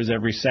the answer is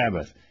every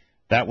Sabbath.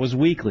 That was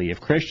weekly. If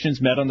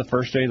Christians met on the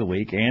first day of the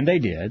week, and they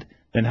did,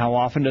 then how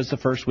often does the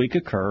first week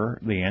occur?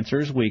 The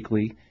answer is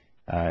weekly.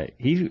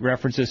 He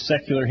references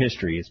secular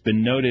history. It's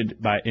been noted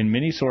in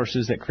many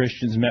sources that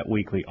Christians met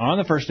weekly on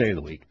the first day of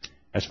the week.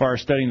 As far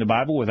as studying the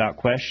Bible without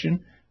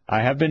question,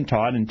 I have been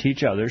taught and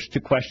teach others to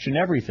question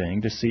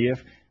everything to see if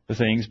the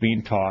things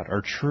being taught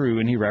are true,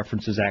 and he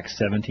references Acts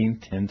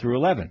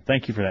 17:10-11.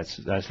 Thank you for that,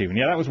 Stephen.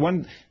 Yeah, that was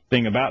one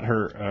thing about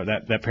her,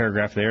 that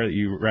paragraph there that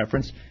you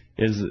referenced,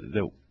 is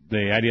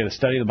the idea to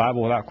study the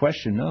Bible without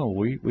question. No,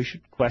 we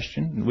should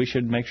question. We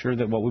should make sure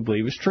that what we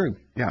believe is true.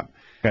 Yeah.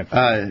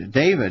 Okay.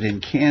 David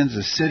in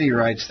Kansas City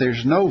writes,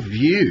 there's no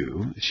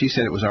view, she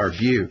said it was our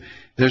view,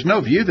 there's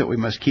no view that we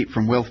must keep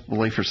from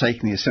willfully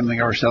forsaking the assembling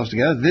of ourselves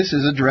together. This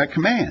is a direct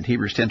command,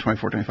 Hebrews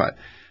 10:24-25.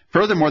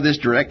 Furthermore, this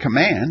direct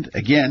command,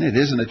 again, it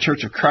isn't a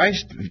Church of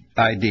Christ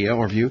idea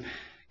or view,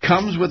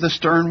 comes with a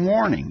stern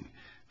warning.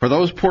 For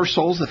those poor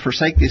souls that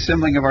forsake the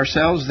assembling of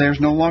ourselves, there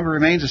no longer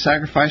remains a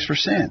sacrifice for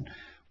sin.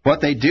 What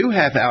they do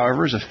have,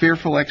 however, is a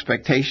fearful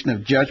expectation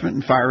of judgment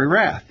and fiery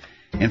wrath.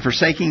 In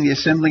forsaking the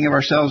assembling of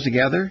ourselves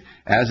together,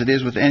 as it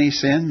is with any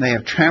sin, they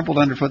have trampled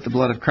underfoot the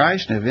blood of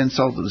Christ and have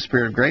insulted the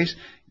Spirit of grace.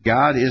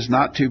 God is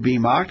not to be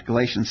mocked,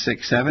 Galatians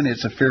 6:7.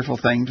 It's a fearful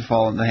thing to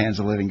fall into the hands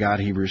of the living God,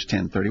 Hebrews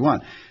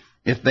 10:31.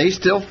 If they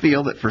still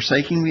feel that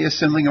forsaking the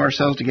assembling of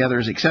ourselves together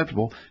is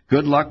acceptable,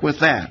 good luck with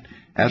that.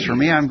 As for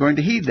me, I'm going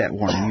to heed that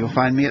warning. You'll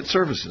find me at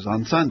services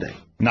on Sunday.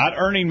 Not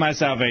earning my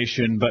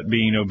salvation, but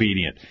being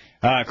obedient.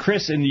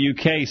 Chris in the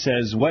UK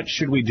says, what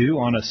should we do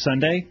on a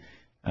Sunday?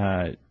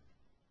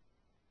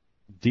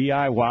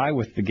 DIY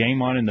with the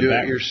game on in the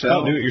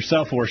background. Do it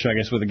yourself worship, I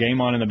guess, with the game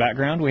on in the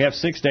background. We have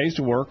 6 days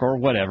to work or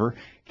whatever.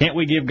 Can't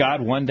we give God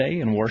one day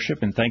and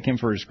worship and thank Him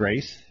for His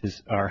grace,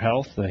 our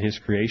health, His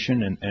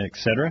creation, and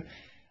etc.?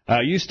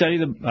 You study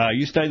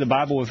the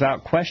Bible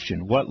without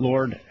question. What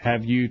Lord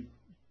have you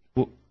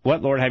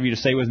to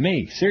say with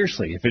me?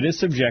 Seriously, if it is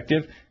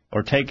subjective,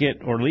 or take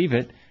it or leave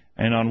it,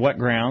 and on what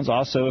grounds?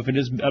 Also, if it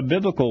is a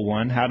biblical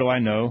one, how do I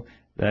know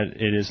that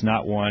it is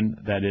not one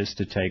that is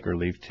to take or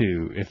leave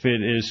too? If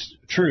it is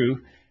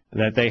true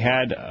that they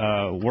had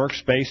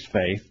works-based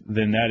faith,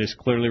 then that is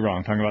clearly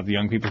wrong, talking about the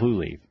young people who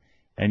leave.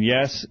 And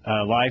yes,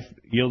 life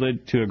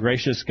yielded to a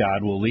gracious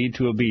God will lead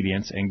to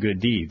obedience and good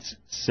deeds,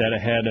 set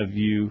ahead of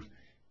you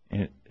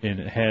in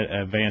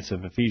advance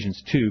of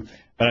Ephesians 2.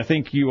 But I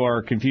think you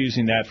are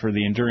confusing that for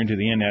the enduring to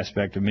the end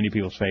aspect of many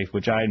people's faith,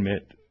 which I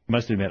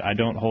must admit, I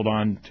don't hold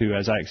on to,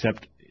 as I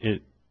accept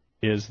it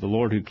is the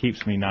Lord who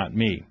keeps me, not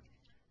me.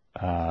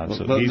 There's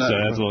a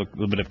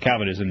little bit of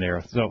Calvinism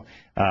there. So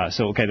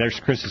okay, there's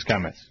Chris's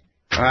comments.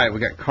 All right, we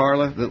got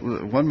Carla,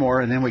 one more,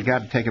 and then we got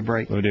to take a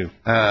break. We do.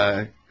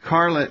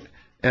 Carla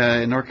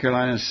in North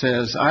Carolina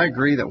says, I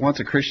agree that once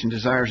a Christian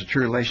desires a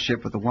true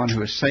relationship with the one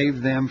who has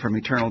saved them from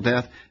eternal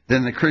death,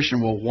 then the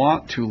Christian will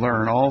want to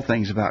learn all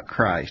things about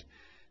Christ.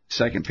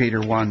 2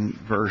 Peter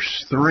 1,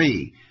 verse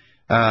 3.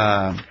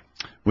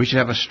 We should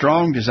have a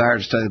strong desire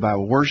to study the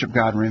Bible, worship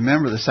God, and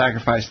remember the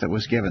sacrifice that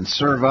was given,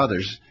 serve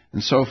others,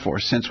 and so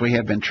forth, since we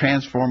have been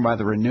transformed by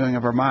the renewing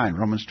of our mind.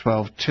 Romans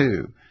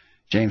 12:2.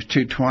 James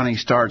 2:20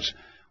 starts,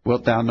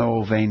 Wilt thou know,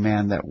 O vain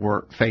man, that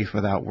faith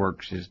without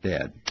works is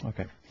dead.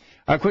 Okay.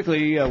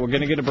 Quickly, we're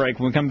going to get a break.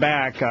 When we come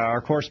back,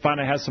 our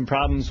correspondent has some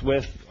problems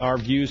with our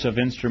views of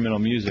instrumental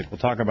music. We'll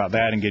talk about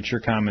that and get your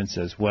comments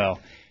as well.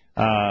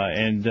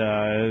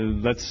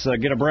 Let's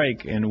get a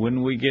break. And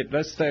when we get,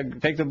 let's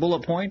take the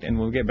bullet point, and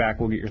when we get back,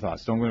 we'll get your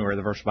thoughts. Don't go anywhere.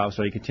 The Virtual Bible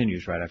Study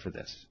continues right after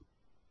this.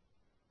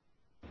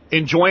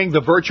 Enjoying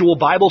the virtual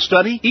Bible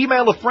study?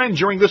 Email a friend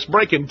during this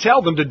break and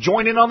tell them to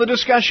join in on the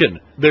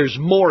discussion. There's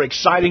more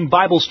exciting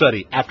Bible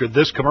study after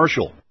this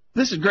commercial.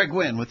 This is Greg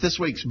Wynn with this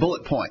week's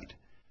bullet point.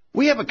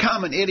 We have a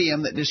common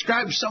idiom that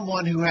describes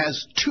someone who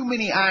has too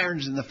many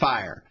irons in the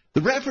fire.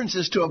 The reference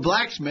is to a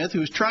blacksmith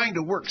who is trying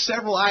to work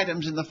several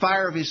items in the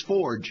fire of his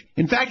forge.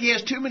 In fact, he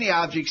has too many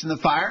objects in the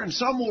fire, and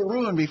some will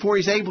ruin before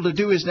he's able to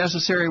do his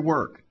necessary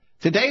work.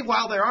 Today,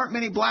 while there aren't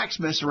many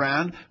blacksmiths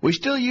around, we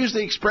still use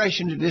the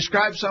expression to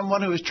describe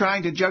someone who is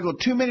trying to juggle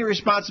too many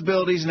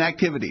responsibilities and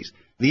activities.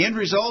 The end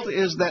result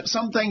is that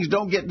some things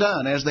don't get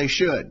done as they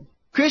should.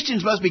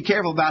 Christians must be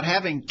careful about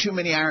having too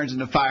many irons in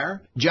the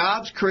fire.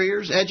 Jobs,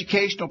 careers,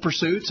 educational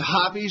pursuits,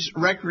 hobbies,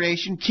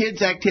 recreation,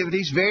 kids'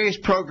 activities, various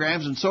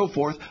programs, and so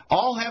forth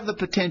all have the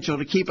potential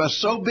to keep us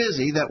so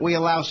busy that we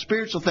allow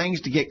spiritual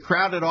things to get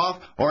crowded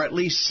off or at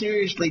least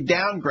seriously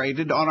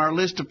downgraded on our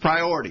list of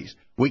priorities.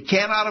 We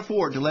cannot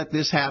afford to let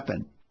this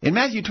happen. In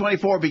Matthew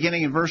 24,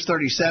 beginning in verse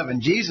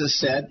 37, Jesus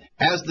said,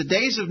 As the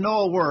days of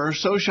Noah were,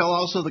 so shall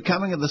also the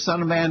coming of the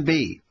Son of Man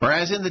be. For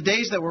as in the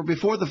days that were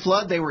before the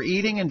flood, they were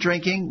eating and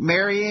drinking,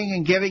 marrying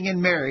and giving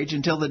in marriage,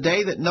 until the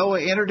day that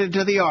Noah entered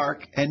into the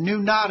ark, and knew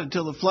not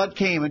until the flood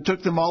came and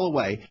took them all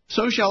away,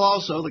 so shall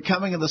also the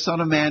coming of the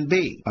Son of Man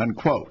be.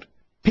 Unquote.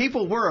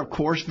 People were, of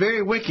course,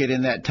 very wicked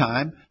in that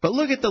time, but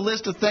look at the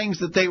list of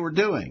things that they were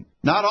doing.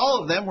 Not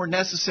all of them were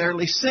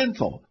necessarily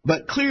sinful,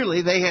 but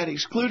clearly they had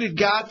excluded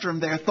God from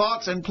their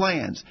thoughts and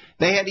plans.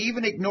 They had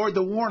even ignored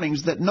the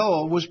warnings that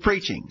Noah was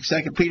preaching,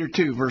 2 Peter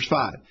 2, verse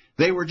 5.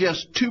 They were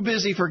just too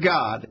busy for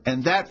God,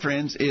 and that,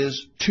 friends,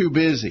 is too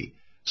busy.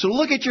 So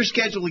look at your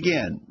schedule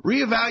again.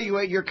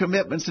 Reevaluate your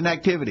commitments and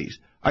activities.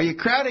 Are you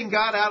crowding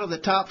God out of the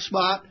top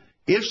spot?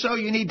 If so,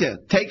 you need to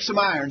take some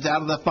irons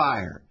out of the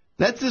fire.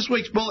 That's this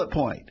week's bullet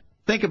point.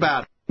 Think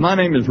about it. My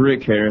name is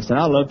Rick Harris, and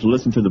I love to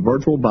listen to the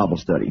Virtual Bible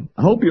Study.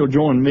 I hope you'll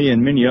join me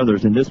and many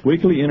others in this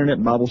weekly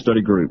Internet Bible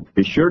Study group.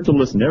 Be sure to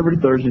listen every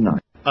Thursday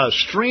night. A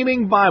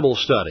streaming Bible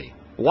study.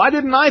 Why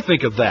didn't I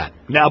think of that?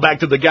 Now back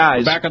to the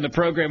guys. Back on the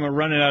program, we're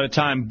running out of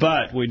time,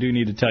 but we do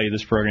need to tell you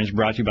this program is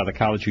brought to you by the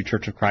College View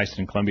Church of Christ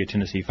in Columbia,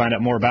 Tennessee. Find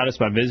out more about us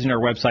by visiting our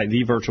website,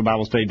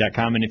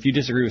 thevirtualbiblestudy.com. And if you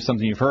disagree with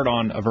something you've heard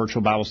on a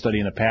virtual Bible study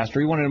in the past, or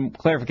you want a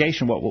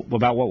clarification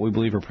about what we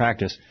believe or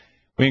practice,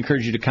 we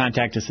encourage you to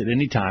contact us at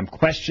any time.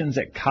 Questions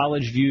at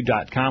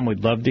collegeview.com.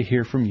 We'd love to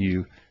hear from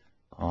you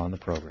on the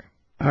program.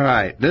 All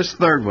right. This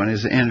third one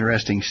is an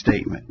interesting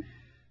statement.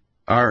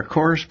 Our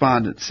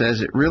correspondent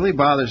says, It really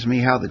bothers me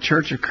how the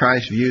Church of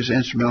Christ views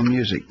instrumental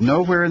music.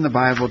 Nowhere in the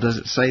Bible does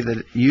it say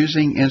that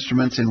using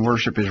instruments in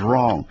worship is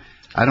wrong.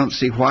 I don't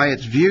see why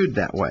it's viewed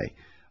that way.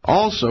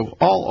 Also,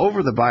 all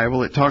over the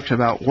Bible, it talks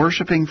about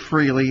worshiping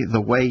freely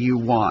the way you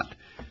want.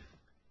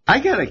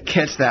 I got to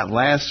catch that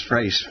last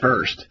phrase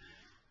first.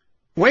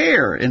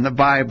 Where in the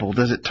Bible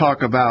does it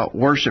talk about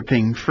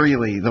worshiping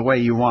freely the way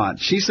you want?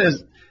 She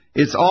says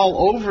it's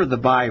all over the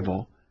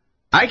Bible.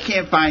 I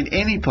can't find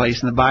any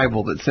place in the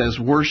Bible that says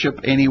worship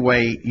any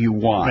way you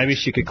want. Maybe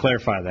she could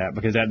clarify that,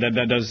 because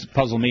that does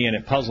puzzle me, and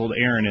it puzzled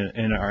Aaron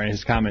in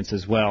his comments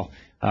as well.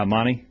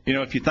 Monty? You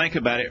know, if you think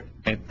about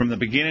it, from the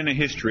beginning of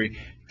history,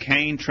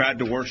 Cain tried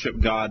to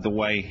worship God the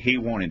way he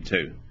wanted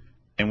to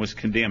and was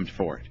condemned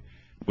for it.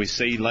 We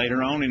see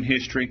later on in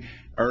history,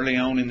 early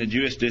on in the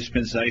Jewish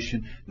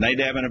dispensation,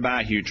 Nadab and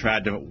Abihu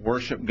tried to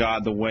worship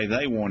God the way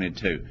they wanted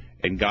to,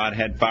 and God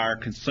had fire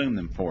consume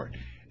them for it.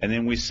 And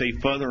then we see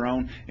further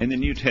on in the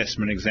New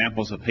Testament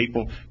examples of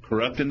people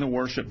corrupting the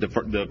worship.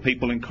 The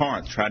people in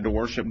Corinth tried to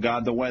worship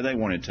God the way they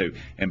wanted to,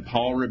 and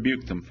Paul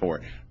rebuked them for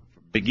it.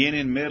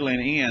 Beginning, middle,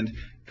 and end,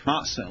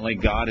 constantly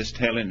God is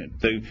telling it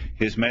through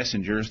His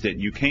messengers that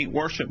you can't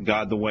worship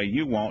God the way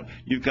you want.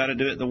 You've got to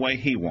do it the way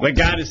He wants. But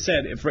God has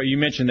said, you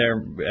mentioned there,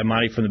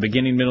 Monty, from the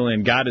beginning, middle, and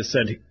end, God has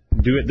said,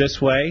 do it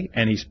this way,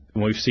 and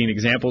we've seen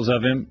examples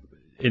of Him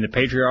in the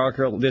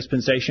patriarchal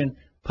dispensation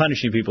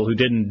punishing people who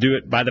didn't do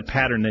it by the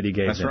pattern that He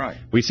gave them. That's right.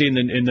 We see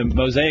in the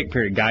Mosaic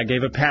period, God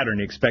gave a pattern.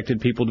 He expected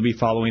people to be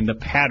following the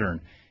pattern.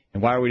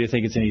 And why are we to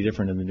think it's any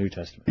different in the New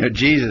Testament? You know,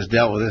 Jesus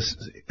dealt with this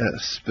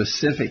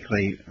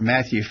specifically.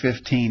 Matthew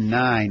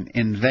 15:9.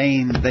 In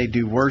vain they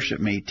do worship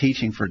me,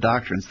 teaching for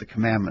doctrines the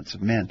commandments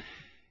of men.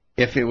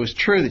 if it was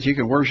true that you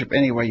can worship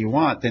any way you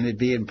want, then it'd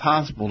be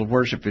impossible to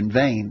worship in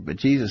vain. But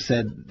Jesus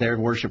said their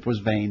worship was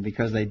vain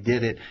because they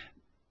did it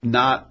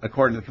not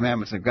according to the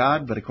commandments of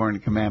God, but according to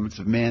the commandments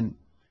of men.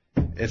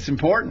 It's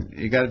important.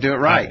 You got to do it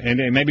right.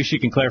 And maybe she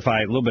can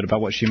clarify a little bit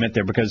about what she meant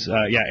there, because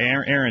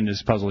Aaron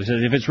is puzzled. He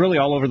says if it's really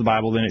all over the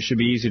Bible, then it should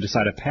be easy to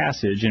cite a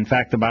passage. In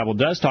fact, the Bible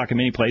does talk in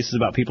many places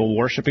about people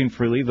worshiping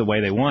freely the way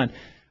they want,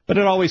 but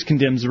it always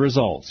condemns the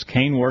results.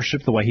 Cain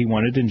worshipped the way he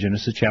wanted in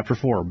Genesis chapter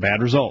 4.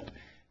 Bad result.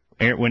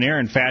 When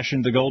Aaron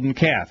fashioned the golden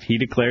calf, he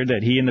declared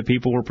that he and the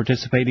people were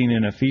participating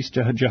in a feast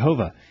to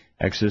Jehovah.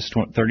 Exodus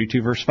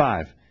 32 verse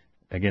 5.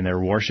 Again, they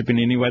were worshiping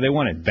any way they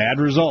wanted. Bad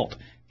result.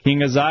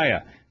 King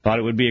Uzziah thought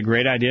it would be a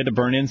great idea to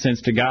burn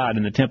incense to God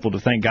in the temple to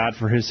thank God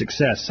for his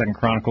success. 2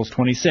 Chronicles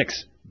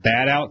 26.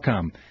 Bad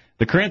outcome.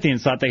 The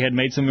Corinthians thought they had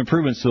made some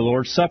improvements to the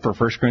Lord's Supper.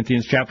 1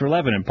 Corinthians chapter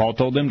 11. And Paul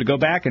told them to go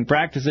back and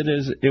practice it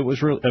as it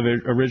was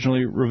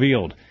originally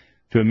revealed.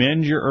 To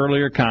amend your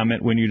earlier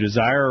comment, when you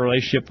desire a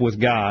relationship with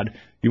God,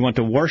 you want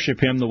to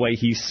worship him the way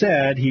he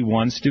said he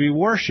wants to be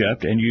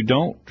worshipped, and you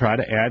don't try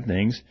to add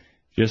things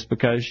just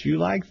because you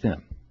like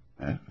them.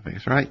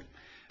 That's right.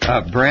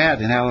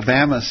 Brad in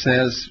Alabama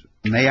says,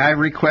 may I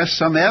request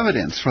some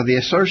evidence for the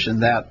assertion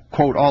that,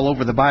 quote, all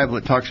over the Bible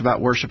it talks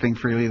about worshiping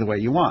freely the way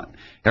you want.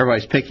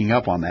 Everybody's picking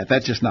up on that.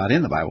 That's just not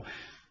in the Bible.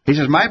 He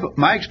says,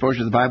 my exposure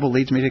to the Bible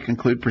leads me to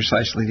conclude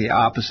precisely the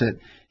opposite.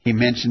 He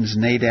mentions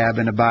Nadab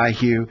and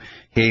Abihu.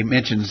 He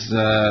mentions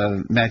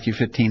Matthew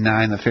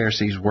 15:9, the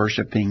Pharisees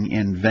worshiping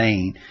in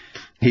vain.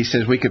 He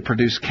says we could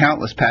produce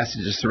countless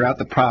passages throughout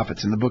the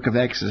prophets in the book of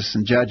Exodus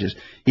and Judges,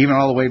 even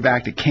all the way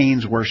back to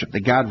Cain's worship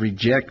that God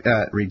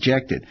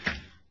rejected.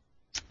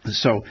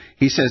 So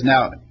he says,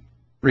 now,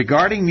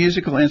 regarding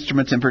musical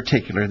instruments in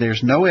particular,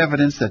 there's no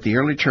evidence that the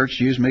early church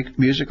used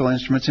musical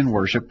instruments in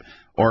worship,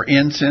 or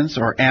incense,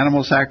 or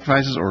animal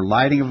sacrifices, or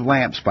lighting of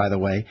lamps, by the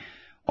way,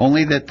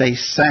 only that they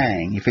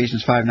sang,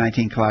 Ephesians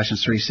 5:19,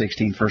 Colossians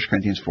 3:16, 1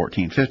 Corinthians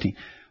 14:15.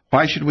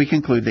 Why should we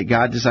conclude that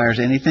God desires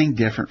anything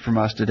different from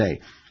us today?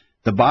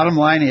 The bottom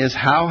line is,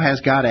 how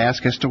has God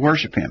asked us to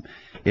worship him?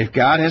 If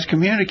God has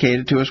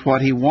communicated to us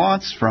what he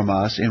wants from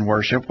us in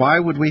worship, why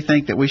would we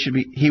think that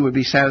he would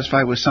be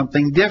satisfied with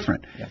something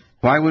different? Yeah.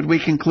 Why would we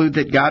conclude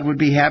that God would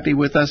be happy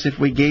with us if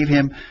we gave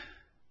him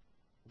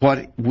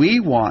what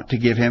we want to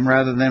give him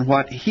rather than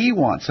what he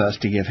wants us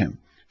to give him?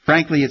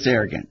 Frankly, it's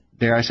arrogant,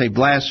 dare I say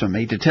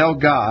blasphemy, to tell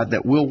God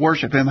that we'll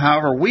worship him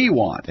however we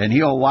want and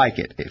he'll like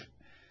it.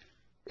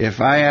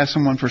 If I ask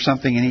someone for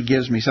something and he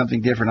gives me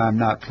something different, I'm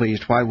not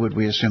pleased. Why would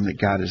we assume that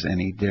God is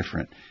any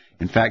different?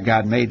 In fact,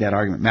 God made that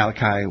argument,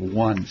 Malachi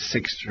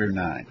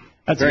 1:6-9.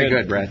 That's very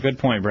good, Brad. Good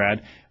point,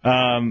 Brad.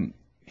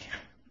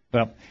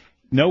 Well,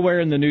 nowhere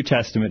in the New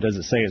Testament does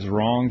it say it's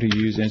wrong to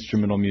use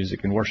instrumental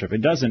music in worship.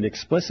 It doesn't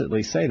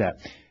explicitly say that.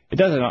 It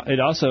doesn't. It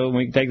also, when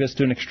we take this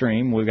to an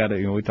extreme, we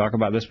talked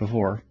about this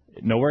before.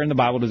 Nowhere in the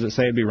Bible does it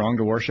say it'd be wrong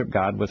to worship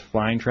God with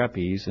flying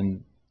trapeze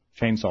and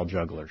chainsaw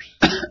jugglers.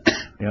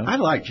 You know? I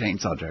like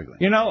chainsaw juggling.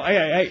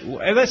 Hey,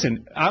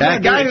 listen.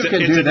 That guy who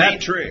can do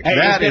that trick,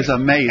 that is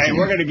amazing. Hey,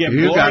 we're going to give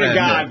glory to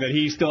God that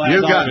he still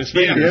has all of his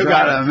fingers. You've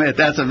got to admit,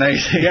 that's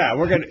amazing. Yeah,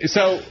 we're going to.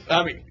 So,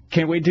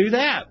 can we do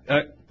that?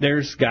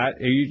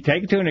 You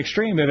take it to an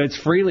extreme. If it's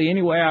freely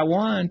any way I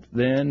want,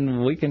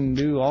 then we can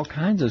do all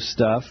kinds of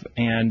stuff.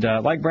 And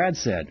like Brad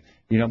said,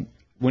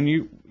 when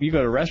you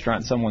go to a restaurant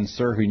and someone's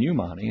serving you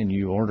money and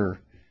you order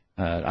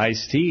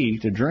iced tea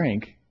to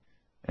drink,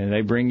 and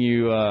they bring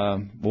you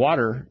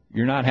water,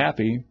 you're not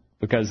happy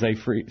because they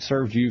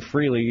served you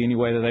freely any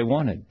way that they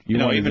wanted.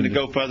 Even to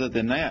go further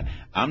than that,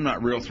 I'm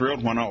not real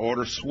thrilled when I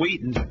order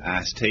sweetened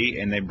iced tea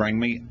and they bring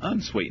me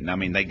unsweetened. I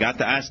mean, they got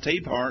the iced tea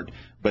part,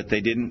 but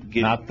they didn't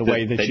get not the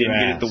way that they you didn't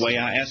asked. Get it the way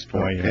I asked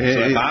for it.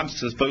 So if I'm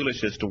so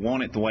foolish as to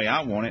want it the way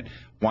I want it,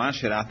 why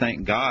should I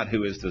think God,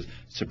 who is the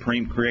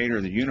supreme creator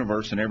of the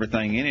universe and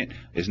everything in it,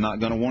 is not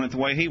going to want it the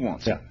way he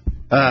wants it?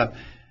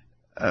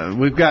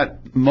 We've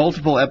got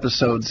multiple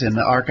episodes in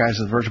the archives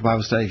of the Virtual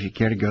Bible Study if you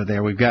care to go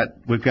there. We've got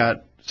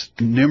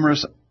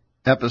numerous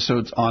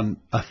episodes on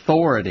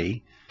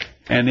authority,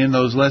 and in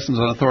those lessons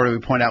on authority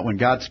we point out when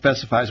God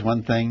specifies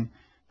one thing,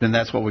 then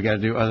that's what we got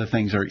to do. Other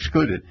things are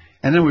excluded.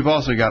 And then we've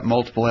also got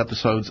multiple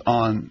episodes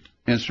on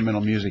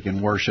instrumental music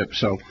and worship.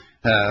 So,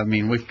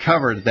 we've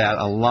covered that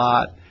a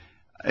lot.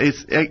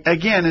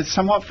 It's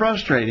somewhat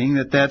frustrating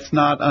that that's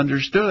not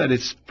understood.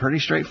 It's pretty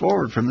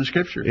straightforward from the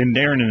Scripture. And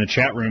Darren in the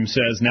chat room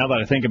says, now that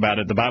I think about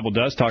it, the Bible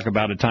does talk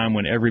about a time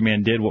when every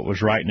man did what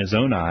was right in his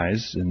own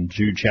eyes. In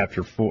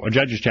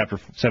Judges chapter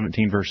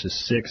 17, verses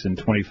 6 and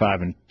 25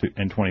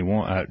 and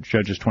 21.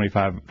 Judges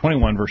 21,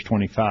 verse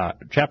 25.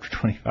 Chapter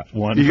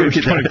 21,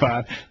 verse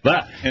 25.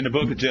 But in the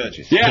book of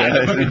Judges. Yeah, in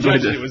the book of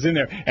Judges, it was in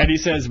there. And he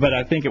says, but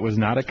I think it was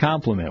not a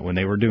compliment when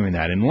they were doing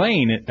that. And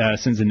Lane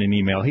sends in an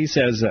email. He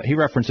says, he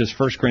references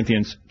 1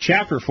 Corinthians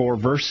chapter 4,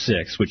 verse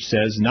 6, which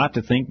says not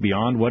to think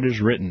beyond what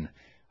is written.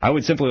 I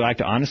would simply like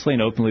to honestly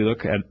and openly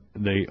look at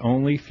the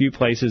only few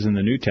places in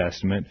the New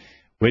Testament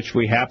which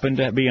we happen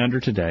to be under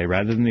today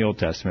rather than the Old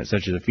Testament,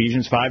 such as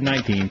Ephesians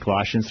 5:19,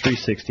 Colossians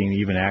 3:16,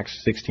 even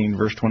Acts 16,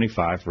 verse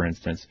 25, for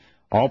instance.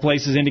 All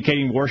places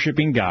indicating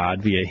worshiping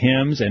God via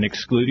hymns and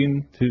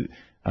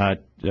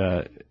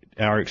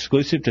are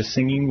exclusive to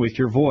singing with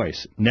your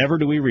voice. Never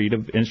do we read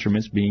of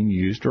instruments being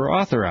used or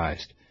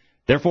authorized.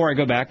 Therefore, I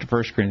go back to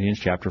 1 Corinthians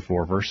chapter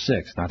 4, verse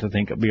 6, not to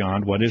think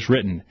beyond what is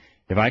written.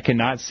 If I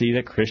cannot see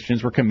that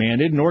Christians were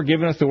commanded nor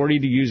given authority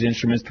to use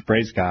instruments to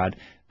praise God,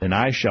 then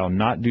I shall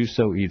not do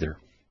so either.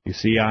 You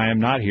see, I am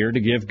not here to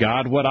give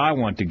God what I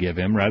want to give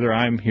him. Rather,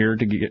 I am here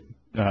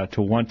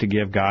to want to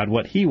give God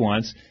what he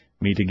wants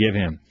me to give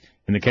him.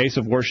 In the case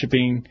of worship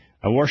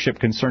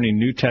concerning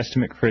New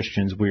Testament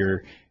Christians, we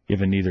are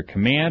given neither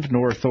command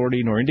nor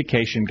authority nor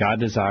indication God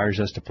desires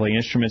us to play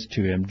instruments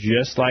to him,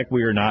 just like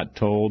we are not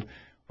told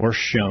or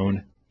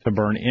shown to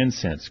burn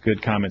incense.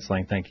 Good comments,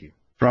 Lane. Thank you.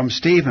 From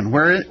Stephen,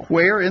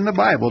 where in the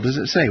Bible does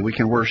it say we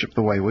can worship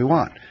the way we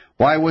want?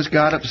 Why was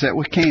God upset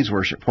with Cain's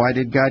worship? Why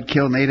did God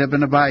kill Nadab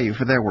and Abihu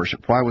for their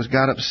worship? Why was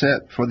God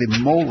upset for the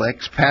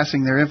Molechs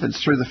passing their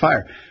infants through the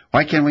fire?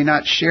 Why can we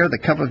not share the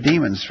cup of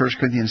demons, 1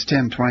 Corinthians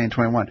 10, 20 and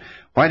 21?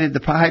 Why did the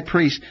high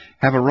priest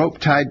have a rope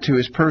tied to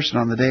his person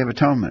on the Day of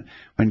Atonement?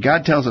 When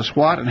God tells us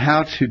what and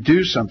how to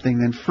do something,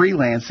 then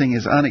freelancing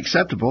is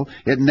unacceptable.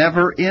 It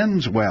never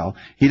ends well.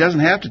 He doesn't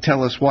have to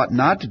tell us what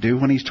not to do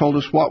when he's told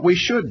us what we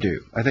should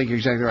do. I think you're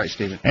exactly right,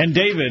 Stephen. And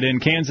David in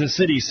Kansas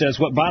City says,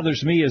 what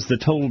bothers me is the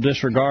total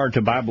disregard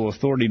to Bible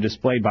authority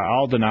displayed by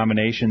all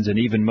denominations and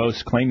even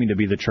most claiming to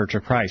be the Church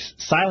of Christ.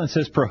 Silence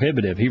is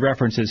prohibitive. He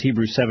references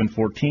Hebrews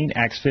 7:14,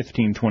 Acts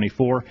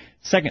 15:24,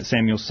 2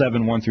 Samuel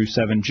 7:1 through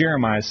 7,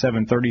 Jeremiah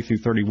 7:30 through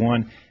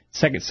 31,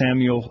 2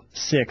 Samuel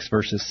 6,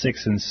 verses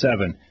 6 and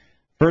 7.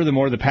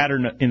 Furthermore, the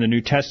pattern in the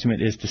New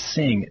Testament is to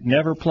sing,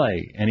 never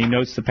play. And he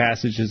notes the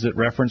passages that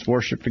reference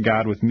worship to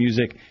God with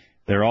music.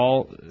 They're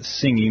all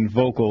singing,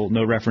 vocal,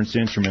 no reference to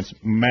instruments.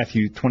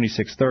 Matthew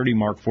 26:30,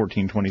 Mark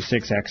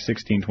 14:26, Acts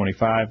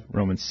 16:25,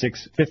 Romans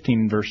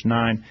 6:15, verse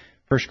 9,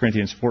 1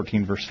 Corinthians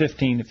 14, verse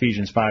 15,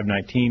 Ephesians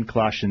 5:19,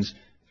 Colossians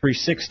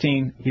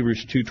 3:16,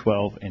 Hebrews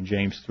 2:12, and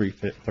James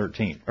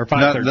 3:13 or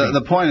 5:13.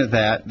 The point of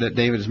that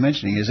David is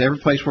mentioning is every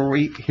place where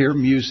we hear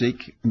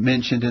music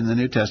mentioned in the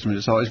New Testament,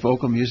 it's always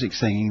vocal music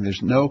singing.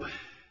 There's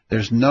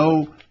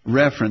no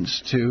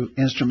reference to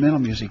instrumental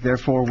music.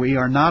 Therefore, we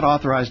are not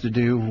authorized to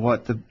do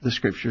what the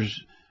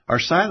Scriptures are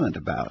silent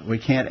about. We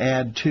can't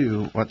add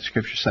to what the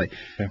Scriptures say.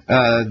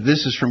 Okay.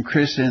 This is from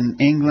Chris in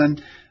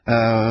England.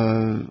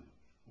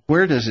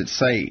 Where does it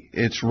say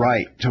it's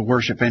right to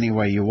worship any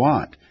way you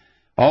want?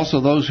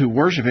 Also, those who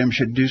worship him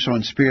should do so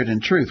in spirit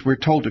and truth. We're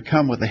told to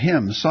come with a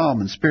hymn,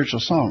 psalm, and spiritual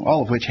song,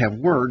 all of which have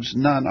words.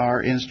 None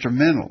are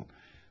instrumental.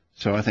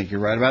 So I think you're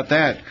right about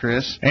that,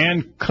 Chris.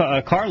 And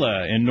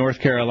Carla in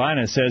North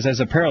Carolina says, as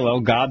a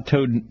parallel, God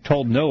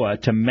told Noah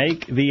to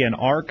make thee an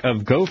ark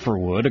of gopher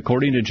wood,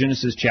 according to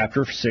Genesis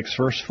chapter 6,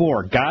 verse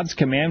 4. God's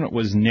commandment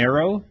was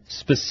narrow,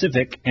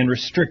 specific, and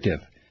restrictive.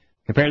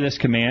 Compare this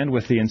command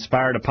with the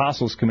inspired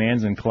apostles'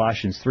 commands in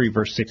Colossians 3,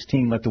 verse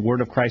 16. Let the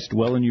word of Christ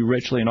dwell in you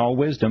richly in all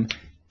wisdom,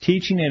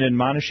 teaching and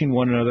admonishing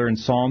one another in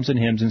psalms and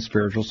hymns and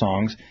spiritual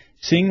songs,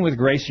 singing with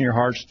grace in your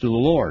hearts to the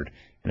Lord.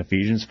 In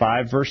Ephesians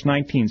 5, verse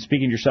 19,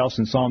 speaking to yourselves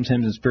in psalms,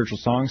 hymns, and spiritual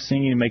songs,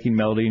 singing and making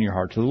melody in your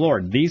heart to the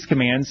Lord. These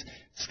commands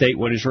state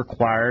what is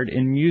required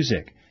in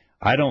music.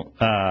 And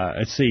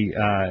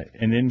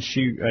then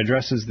she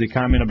addresses the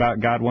comment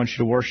about God wants you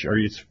to worship, or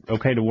it's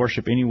okay to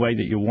worship any way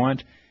that you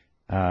want.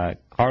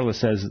 Carla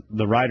says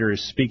the writer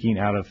is speaking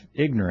out of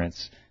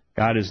ignorance.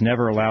 God has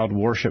never allowed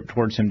worship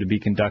towards him to be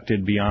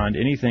conducted beyond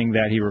anything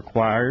that he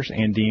requires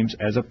and deems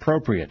as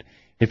appropriate.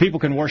 If people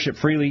can worship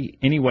freely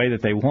any way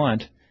that they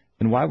want,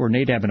 then why were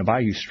Nadab and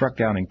Abihu struck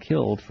down and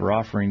killed for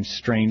offering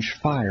strange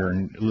fire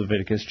in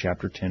Leviticus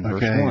chapter 10,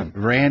 verse 1?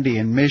 Randy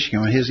in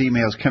Michigan, his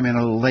emails come in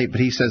a little late, but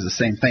he says the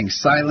same thing.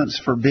 Silence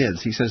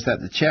forbids. He says that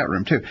in the chat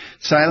room, too.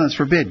 Silence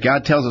forbid.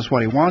 God tells us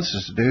what he wants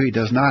us to do. He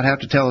does not have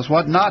to tell us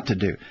what not to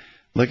do.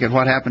 Look at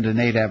what happened to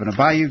Nadab and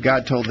Abihu.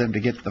 God told them to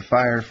get the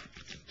fire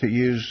to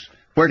use,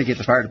 where to get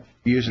the fire to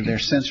use in their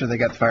censer. They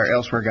got the fire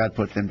elsewhere. God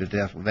put them to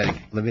death.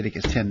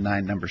 Leviticus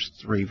 10:9, Numbers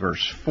 3,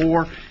 verse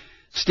 4.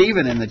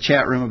 Stephen in the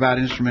chat room about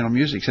instrumental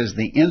music says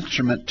the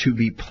instrument to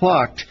be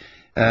plucked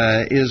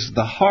is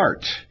the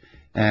heart.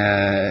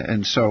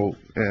 And so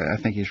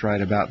I think he's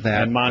right about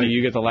that. And Monty,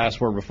 you get the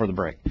last word before the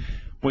break.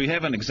 We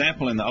have an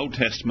example in the Old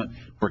Testament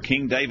where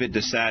King David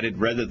decided,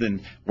 rather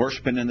than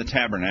worshiping in the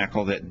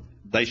tabernacle, that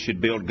they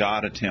should build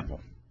God a temple.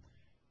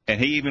 And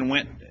he even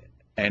went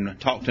and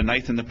talked to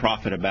Nathan the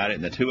prophet about it,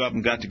 and the two of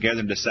them got together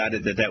and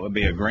decided that that would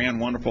be a grand,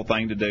 wonderful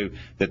thing to do,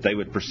 that they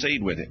would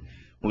proceed with it.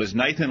 Well, as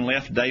Nathan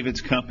left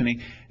David's company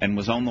and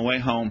was on the way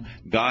home,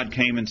 God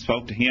came and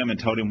spoke to him and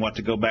told him what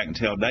to go back and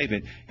tell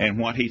David. And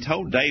what he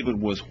told David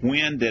was,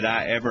 when did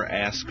I ever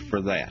ask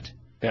for that?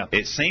 Yeah.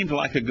 It seemed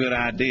like a good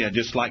idea,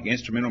 just like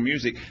instrumental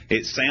music.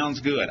 It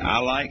sounds good. I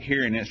like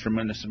hearing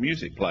instrumental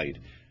music played.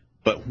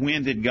 But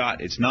when did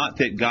God? It's not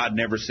that God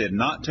never said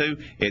not to.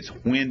 It's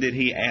when did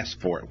he ask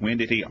for it? When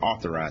did he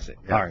authorize it?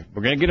 All right.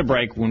 We're going to get a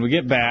break. When we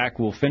get back,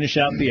 we'll finish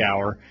out the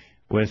hour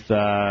with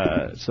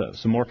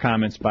some more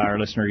comments by our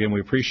listener. Again, we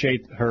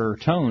appreciate her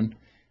tone,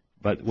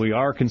 But we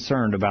are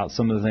concerned about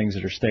some of the things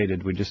that are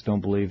stated. We just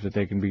don't believe that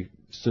they can be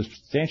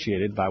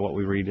substantiated by what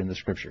we read in the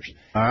Scriptures.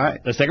 All right.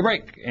 Let's take a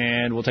break,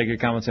 and we'll take your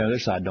comments on the other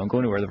side. Don't go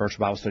anywhere. The Virtual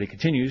Bible Study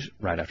continues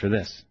right after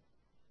this.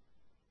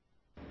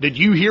 Did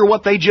you hear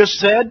what they just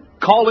said?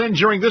 Call in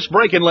during this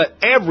break and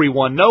let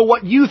everyone know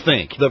what you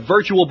think. The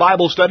Virtual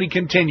Bible Study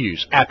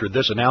continues after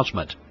this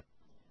announcement.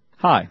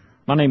 Hi,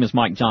 my name is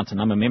Mike Johnson.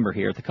 I'm a member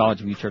here at the College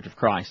View Church of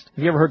Christ.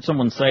 Have you ever heard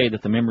someone say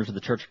that the members of the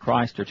Church of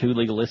Christ are too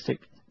legalistic?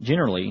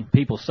 Generally,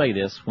 people say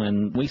this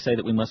when we say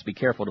that we must be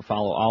careful to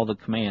follow all the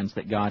commands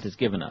that God has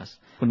given us.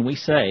 When we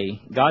say,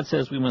 God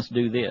says we must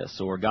do this,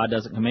 or God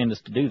doesn't command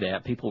us to do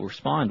that, people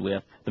respond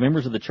with, the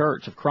members of the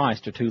Church of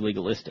Christ are too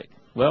legalistic.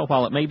 Well,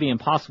 while it may be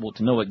impossible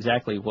to know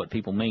exactly what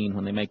people mean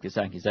when they make this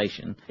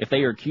accusation, if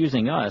they are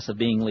accusing us of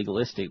being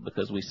legalistic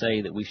because we say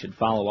that we should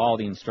follow all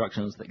the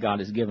instructions that God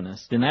has given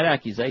us, then that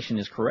accusation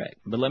is correct.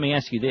 But let me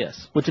ask you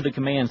this. Which of the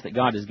commands that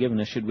God has given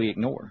us should we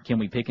ignore? Can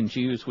we pick and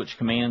choose which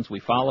commands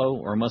we follow,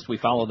 or must we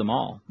follow them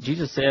all?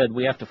 Jesus said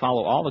we have to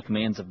follow all the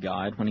commands of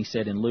God when he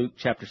said in Luke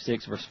chapter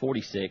 6, verse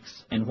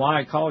 46, "And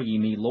why call ye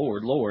me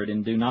Lord, Lord,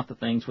 and do not the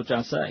things which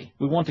I say?"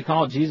 We want to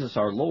call Jesus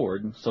our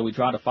Lord, so we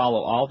try to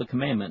follow all the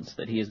commandments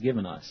that he has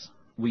given us.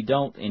 We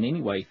don't in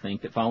any way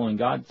think that following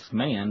God's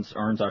commands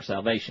earns our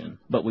salvation,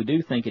 but we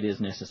do think it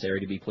is necessary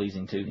to be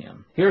pleasing to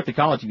him. Here at the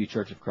College View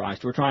Church of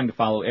Christ, we're trying to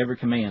follow every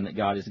command that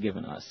God has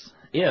given us.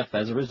 If,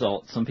 as a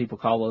result, some people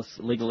call us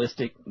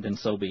legalistic, then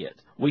so be it.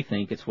 We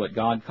think it's what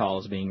God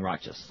calls being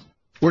righteous.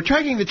 We're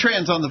tracking the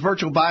trends on the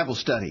Virtual Bible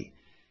Study.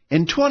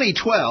 In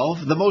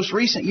 2012, the most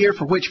recent year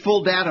for which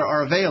full data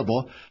are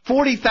available,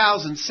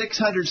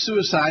 40,600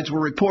 suicides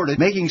were reported,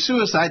 making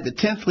suicide the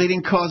 10th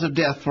leading cause of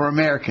death for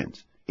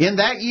Americans. In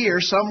that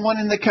year, someone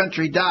in the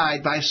country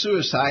died by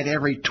suicide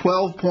every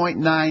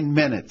 12.9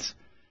 minutes.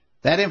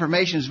 That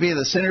information is via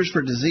the Centers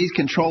for Disease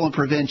Control and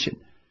Prevention.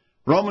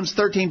 Romans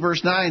 13,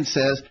 verse 9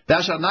 says,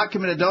 "Thou shalt not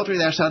commit adultery,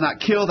 thou shalt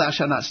not kill, thou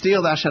shalt not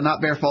steal, thou shalt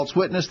not bear false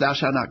witness, thou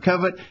shalt not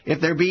covet. If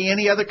there be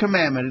any other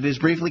commandment, it is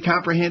briefly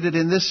comprehended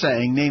in this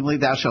saying, namely,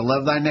 thou shalt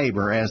love thy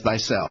neighbor as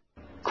thyself."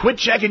 Quit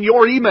checking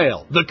your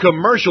email. The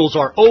commercials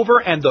are over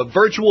and the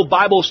Virtual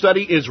Bible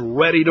Study is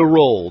ready to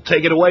roll.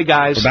 Take it away,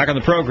 guys. We're back on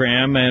the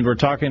program, and we're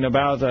talking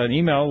about an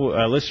email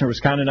a listener was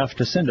kind enough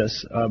to send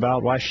us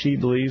about why she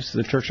believes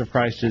the Church of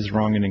Christ is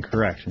wrong and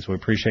incorrect. And so we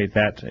appreciate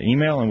that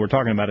email, and we're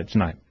talking about it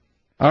tonight.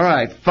 All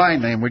right,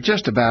 finally, and we're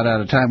just about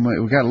out of time.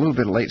 We got a little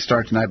bit of late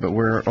start tonight, but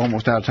we're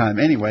almost out of time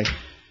anyway.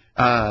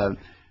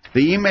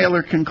 The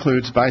emailer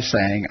concludes by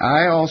saying,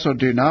 "I also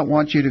do not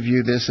want you to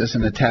view this as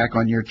an attack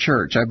on your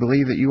church. I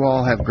believe that you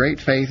all have great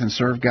faith and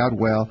serve God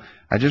well.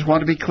 I just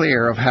want to be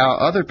clear of how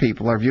other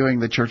people are viewing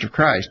the Church of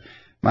Christ.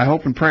 My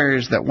hope and prayer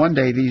is that one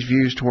day these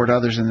views toward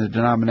others in the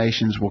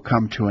denominations will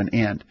come to an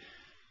end."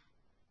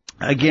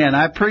 Again,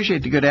 I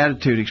appreciate the good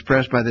attitude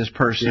expressed by this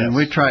person,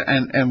 yes.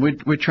 And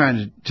we're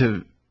trying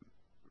to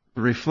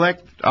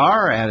reflect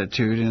our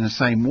attitude in the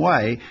same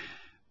way.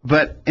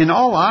 But in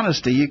all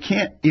honesty, you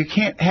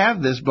can't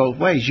have this both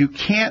ways. You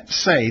can't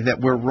say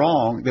that we're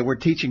wrong, that we're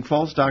teaching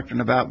false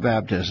doctrine about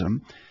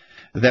baptism,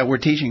 that we're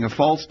teaching a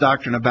false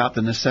doctrine about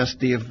the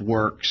necessity of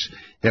works,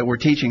 that we're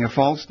teaching a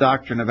false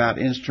doctrine about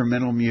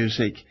instrumental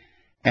music,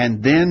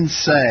 and then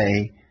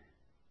say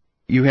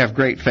you have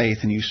great faith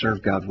and you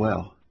serve God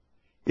well.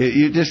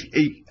 We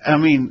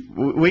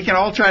can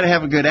all try to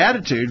have a good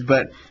attitude,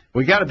 but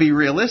we got to be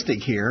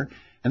realistic here.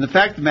 And the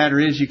fact of the matter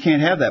is, you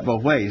can't have that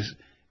both ways.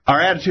 Our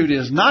attitude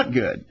is not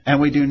good, and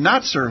we do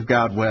not serve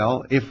God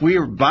well if we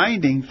are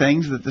binding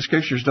things that the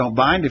Scriptures don't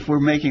bind, if we're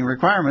making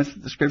requirements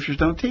that the Scriptures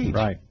don't teach.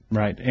 Right.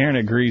 Aaron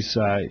agrees.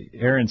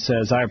 Aaron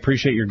says, "I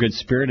appreciate your good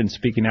spirit in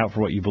speaking out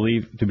for what you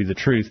believe to be the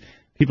truth.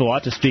 People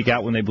ought to speak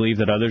out when they believe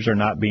that others are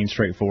not being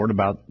straightforward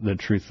about the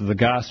truth of the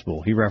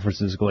gospel." He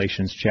references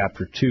Galatians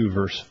chapter 2,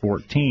 verse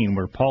 14,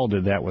 where Paul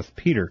did that with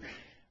Peter.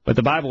 But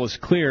the Bible is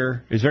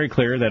very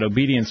clear that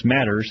obedience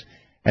matters,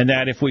 and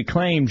that if we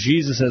claim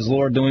Jesus as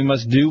Lord, then we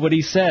must do what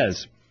he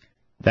says.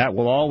 That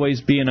will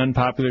always be an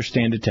unpopular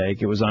stand to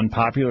take. It was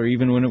unpopular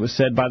even when it was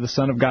said by the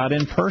Son of God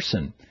in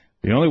person.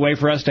 The only way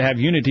for us to have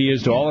unity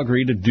is to all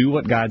agree to do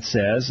what God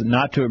says,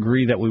 not to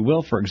agree that we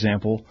will, for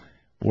example,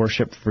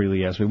 worship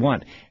freely as we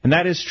want. And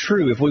that is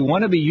true. If we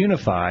want to be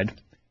unified,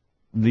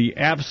 the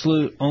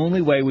absolute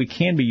only way we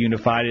can be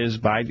unified is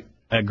by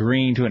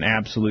agreeing to an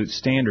absolute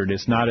standard.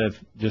 It's not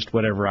just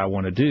whatever I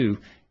want to do.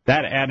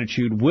 That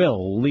attitude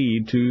will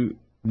lead to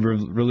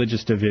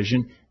religious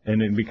division, and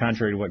it'd be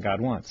contrary to what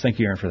God wants. Thank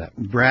you, Aaron, for that.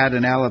 Brad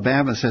in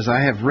Alabama says, "I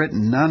have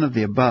written none of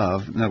the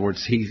above." In other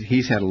words,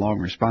 he's had a long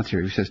response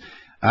here. He says,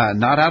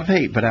 "Not out of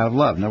hate, but out of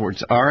love." In other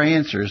words, our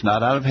answer is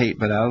not out of hate,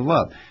 but out of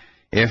love.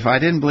 If I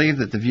didn't believe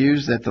that the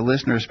views that the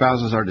listener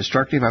espouses are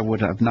destructive, I would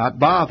have not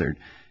bothered.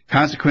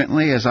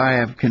 Consequently, as I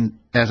am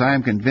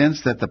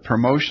convinced that the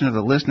promotion of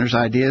the listener's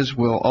ideas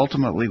will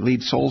ultimately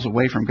lead souls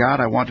away from God,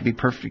 I want to be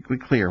perfectly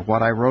clear.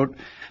 What I wrote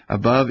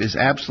above is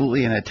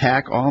absolutely an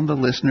attack on the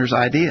listener's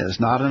ideas,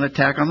 not an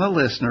attack on the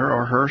listener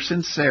or her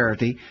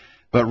sincerity,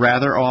 but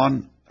rather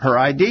on her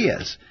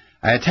ideas.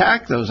 I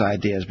attack those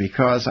ideas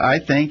because I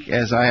think,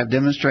 as I have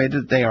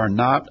demonstrated, they are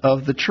not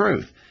of the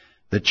truth.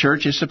 The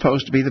church is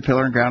supposed to be the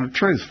pillar and ground of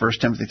truth, 1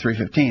 Timothy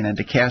 3:15, and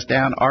to cast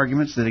down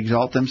arguments that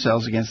exalt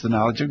themselves against the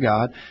knowledge of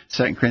God,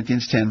 2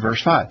 Corinthians 10,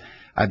 verse 5.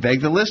 I beg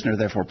the listener,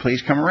 therefore,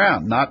 please come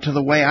around, not to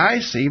the way I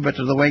see, but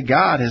to the way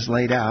God has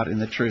laid out in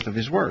the truth of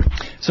His Word.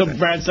 So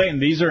Brad's saying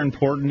these are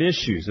important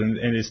issues, and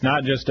it's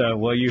not just,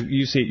 well,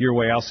 you see it your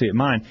way, I'll see it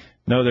mine.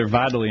 No, they're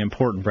vitally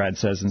important, Brad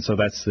says, and so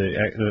that's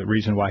the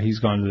reason why he's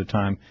gone to the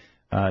time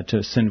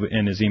to send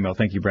in his email.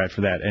 Thank you, Brad,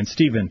 for that. And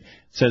Stephen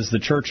says, the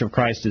Church of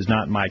Christ is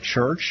not my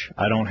church.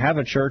 I don't have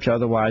a church,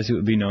 otherwise it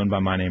would be known by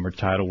my name or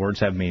title. Words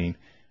have meaning.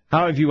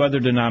 How have you other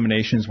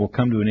denominations will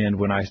come to an end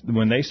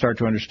when they start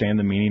to understand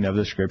the meaning of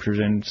the Scriptures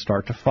and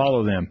start to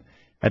follow them?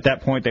 At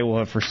that point, they will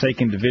have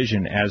forsaken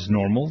division as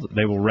normal.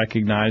 They will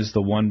recognize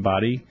the one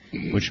body,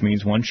 which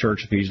means one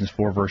church, Ephesians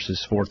 4,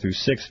 verses 4 through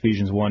 6,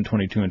 Ephesians 1,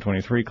 22 and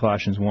 23,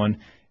 Colossians 1,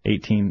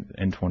 18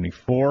 and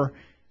 24.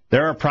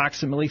 There are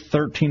approximately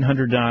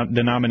 1,300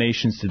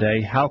 denominations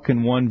today. How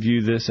can one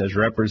view this as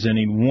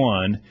representing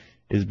one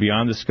is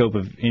beyond the scope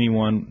of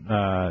anyone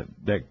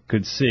that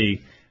could see.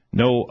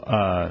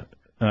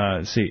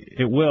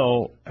 It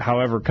will,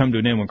 however, come to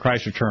an end when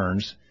Christ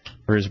returns,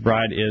 for His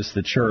bride is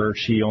the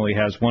church. He only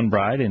has one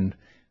bride, and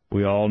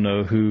we all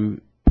know who.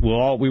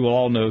 We will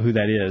all know who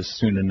that is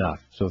soon enough.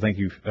 So thank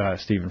you,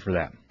 Stephen, for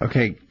that.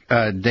 Okay,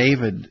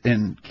 David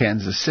in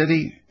Kansas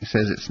City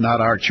says it's not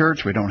our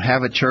church. We don't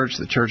have a church.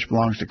 The church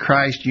belongs to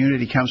Christ.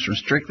 Unity comes from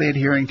strictly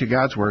adhering to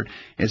God's Word.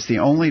 It's the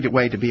only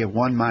way to be of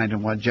one mind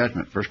and one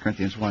judgment, 1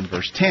 Corinthians 1,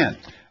 verse 10.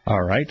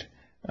 All right.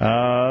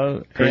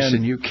 Chris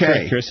in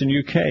UK. Chris in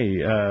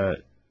UK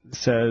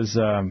says,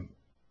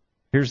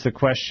 here's the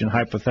question,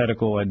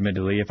 hypothetical,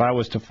 admittedly. If I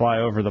was to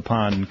fly over the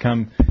pond and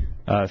come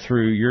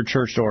through your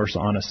church doors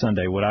on a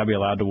Sunday, would I be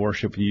allowed to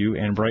worship you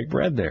and break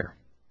bread there?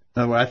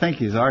 Well, I think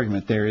his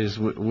argument there is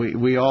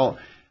we all,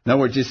 no,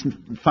 we're just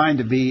fine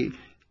to be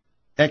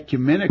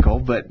ecumenical,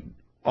 but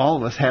all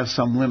of us have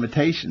some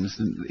limitations.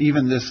 And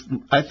even this,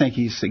 I think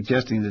he's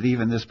suggesting that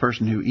even this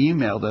person who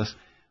emailed us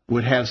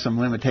would have some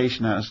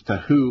limitation as to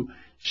who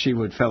she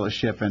would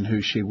fellowship and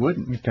who she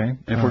wouldn't. Okay.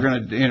 If we're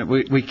going to,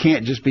 we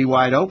can't just be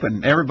wide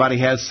open. Everybody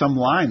has some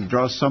line,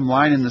 draws some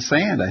line in the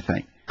sand, I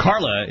think.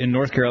 Carla in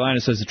North Carolina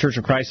says the Church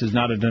of Christ is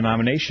not a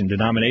denomination.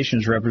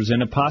 Denominations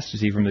represent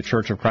apostasy from the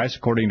Church of Christ,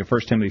 according to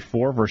 1 Timothy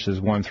 4,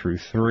 verses 1 through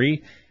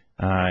 3.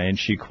 And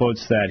she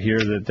quotes that here,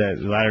 that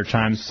at latter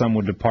times some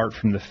would depart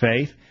from the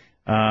faith.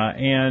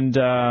 And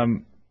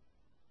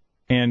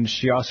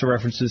she also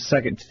references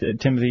 2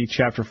 Timothy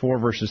chapter 4,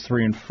 verses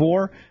 3 and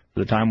 4. For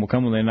the time will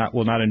come when they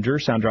will not endure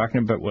sound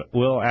doctrine, but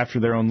will, after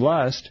their own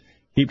lust,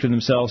 heap to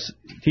themselves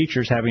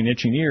teachers having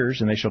itching ears,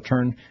 and they shall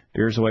turn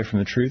their ears away from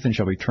the truth and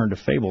shall be turned to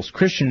fables.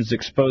 Christians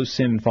expose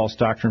sin and false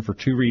doctrine for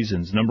two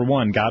reasons. Number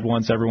one, God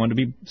wants everyone to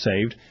be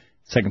saved,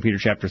 2 Peter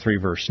chapter 3,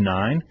 verse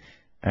 9.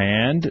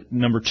 And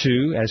number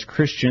two, as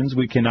Christians,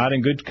 we cannot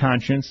in good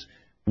conscience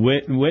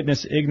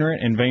witness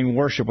ignorant and vain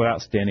worship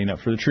without standing up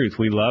for the truth.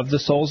 We love the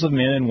souls of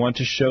men and want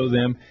to show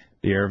them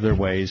the error of their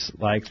ways,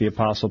 like the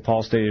Apostle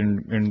Paul stated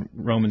in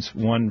Romans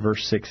 1,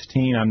 verse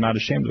 16, I'm not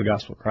ashamed of the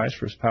gospel of Christ,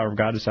 for it's the power of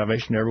God to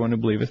salvation to everyone who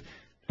believeth,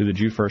 to the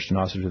Jew first and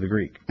also to the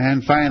Greek.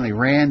 And finally,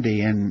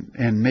 Randy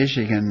in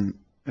Michigan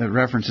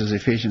references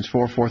Ephesians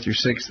 4, 4 through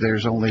 6.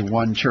 There's only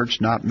one church,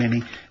 not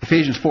many.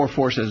 Ephesians 4,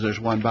 4 says there's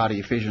one body.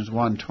 Ephesians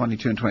 1,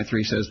 22 and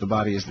 23 says the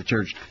body is the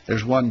church.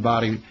 There's one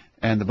body,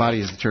 and the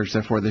body is the church.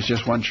 Therefore, there's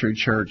just one true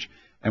church.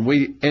 And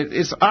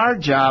it's our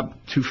job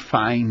to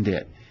find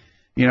it.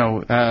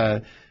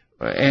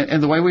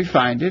 And the way we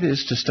find it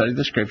is to study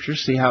the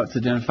Scriptures, see how it's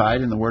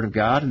identified in the Word of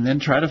God, and then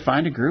try to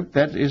find a group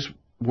that is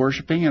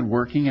worshiping and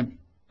working and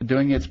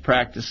doing its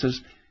practices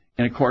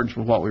in accordance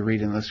with what we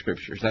read in the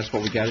Scriptures. That's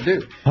what we got to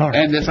do. Right.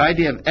 And this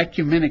idea of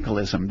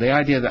ecumenicalism, the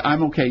idea that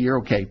I'm okay, you're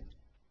okay,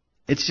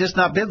 it's just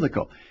not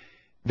biblical.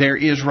 There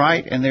is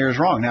right and there is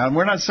wrong. Now,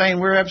 we're not saying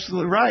we're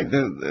absolutely right.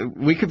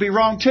 We could be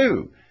wrong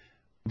too.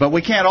 But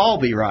we can't all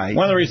be right.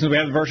 One of the reasons we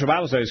have the virtual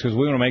Bible studies is because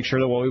we want to make sure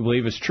that what we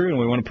believe is true, and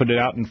we want to put it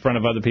out in front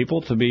of other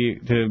people to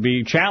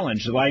be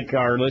challenged, like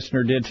our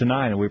listener did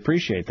tonight, and we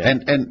appreciate that.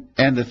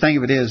 And the thing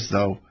of it is,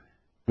 though,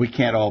 we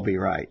can't all be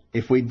right.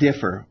 If we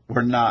differ,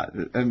 we're not.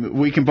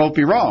 We can both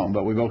be wrong,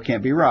 but we both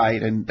can't be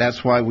right, and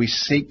that's why we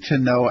seek to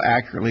know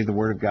accurately the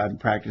Word of God and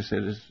practice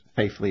it as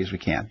faithfully as we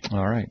can.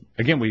 All right.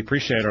 Again, we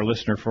appreciate our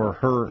listener for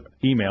her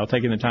email,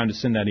 taking the time to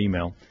send that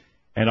email,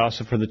 and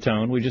also for the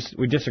tone. We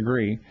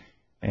disagree.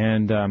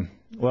 And, Dad,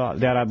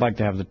 I'd like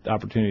to have the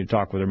opportunity to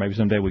talk with her. Maybe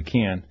someday we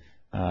can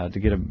to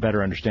get a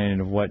better understanding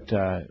of what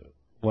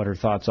her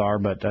thoughts are.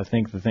 But I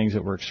think the things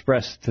that were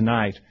expressed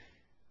tonight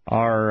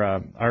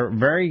are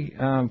very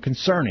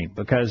concerning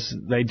because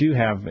they do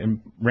have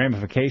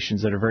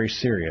ramifications that are very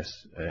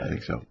serious. I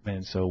think so.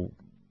 And so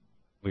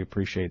we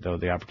appreciate, though,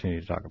 the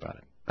opportunity to talk about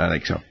it. I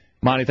think so.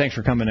 Monty, thanks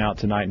for coming out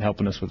tonight and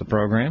helping us with the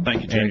program.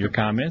 Thank you, Jacob. And your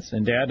comments.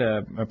 And, Dad,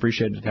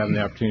 appreciated having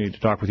the opportunity to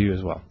talk with you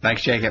as well.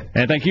 Thanks, Jacob.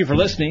 And thank you for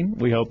listening.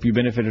 We hope you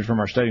benefited from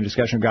our study and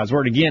discussion of God's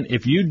Word. Again,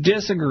 if you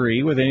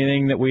disagree with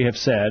anything that we have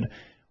said,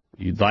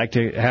 you'd like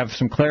to have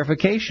some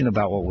clarification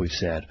about what we've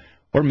said.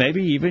 Or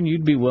maybe even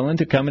you'd be willing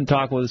to come and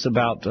talk with us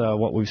about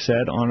what we've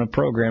said on a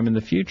program in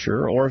the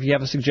future. Or if you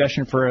have a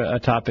suggestion for a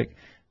topic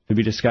to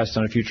be discussed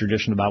on a future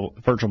edition of the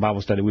Virtual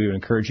Bible Study, we would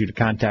encourage you to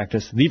contact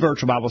us.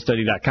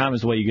 TheVirtualBibleStudy.com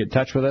is the way you get in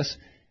touch with us.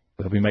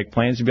 We hope you make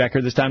plans to be back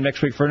here this time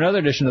next week for another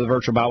edition of the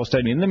Virtual Bible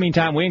Study. In the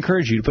meantime, we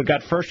encourage you to put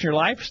God first in your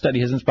life, study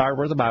His inspired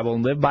word of the Bible,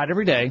 and live by it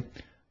every day.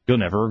 You'll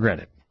never regret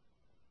it.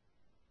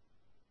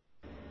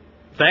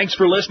 Thanks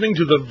for listening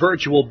to the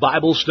Virtual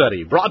Bible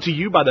Study, brought to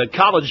you by the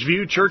College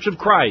View Church of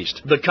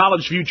Christ. The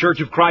College View Church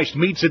of Christ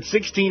meets at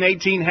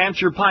 1618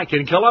 Hampshire Pike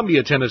in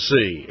Columbia,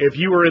 Tennessee. If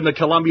you are in the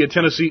Columbia,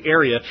 Tennessee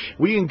area,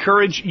 we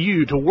encourage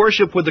you to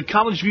worship with the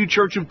College View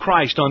Church of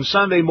Christ on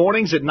Sunday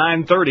mornings at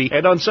 9:30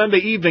 and on Sunday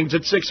evenings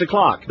at 6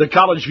 o'clock. The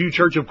College View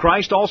Church of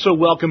Christ also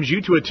welcomes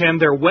you to attend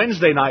their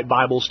Wednesday night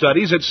Bible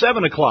studies at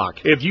 7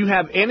 o'clock. If you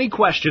have any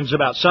questions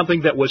about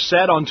something that was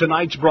said on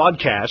tonight's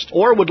broadcast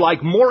or would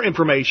like more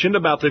information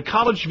about the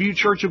College View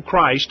Church of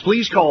Christ,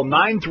 please call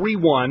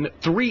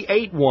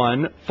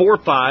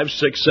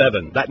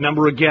 931-381-4567. That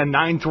number again,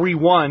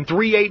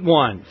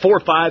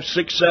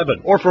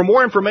 931-381-4567. Or for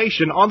more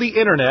information on the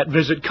Internet,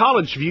 visit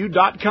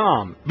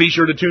collegeview.com. Be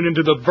sure to tune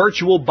into the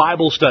Virtual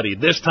Bible Study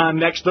this time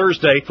next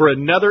Thursday for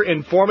another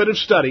informative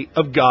study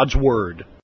of God's Word.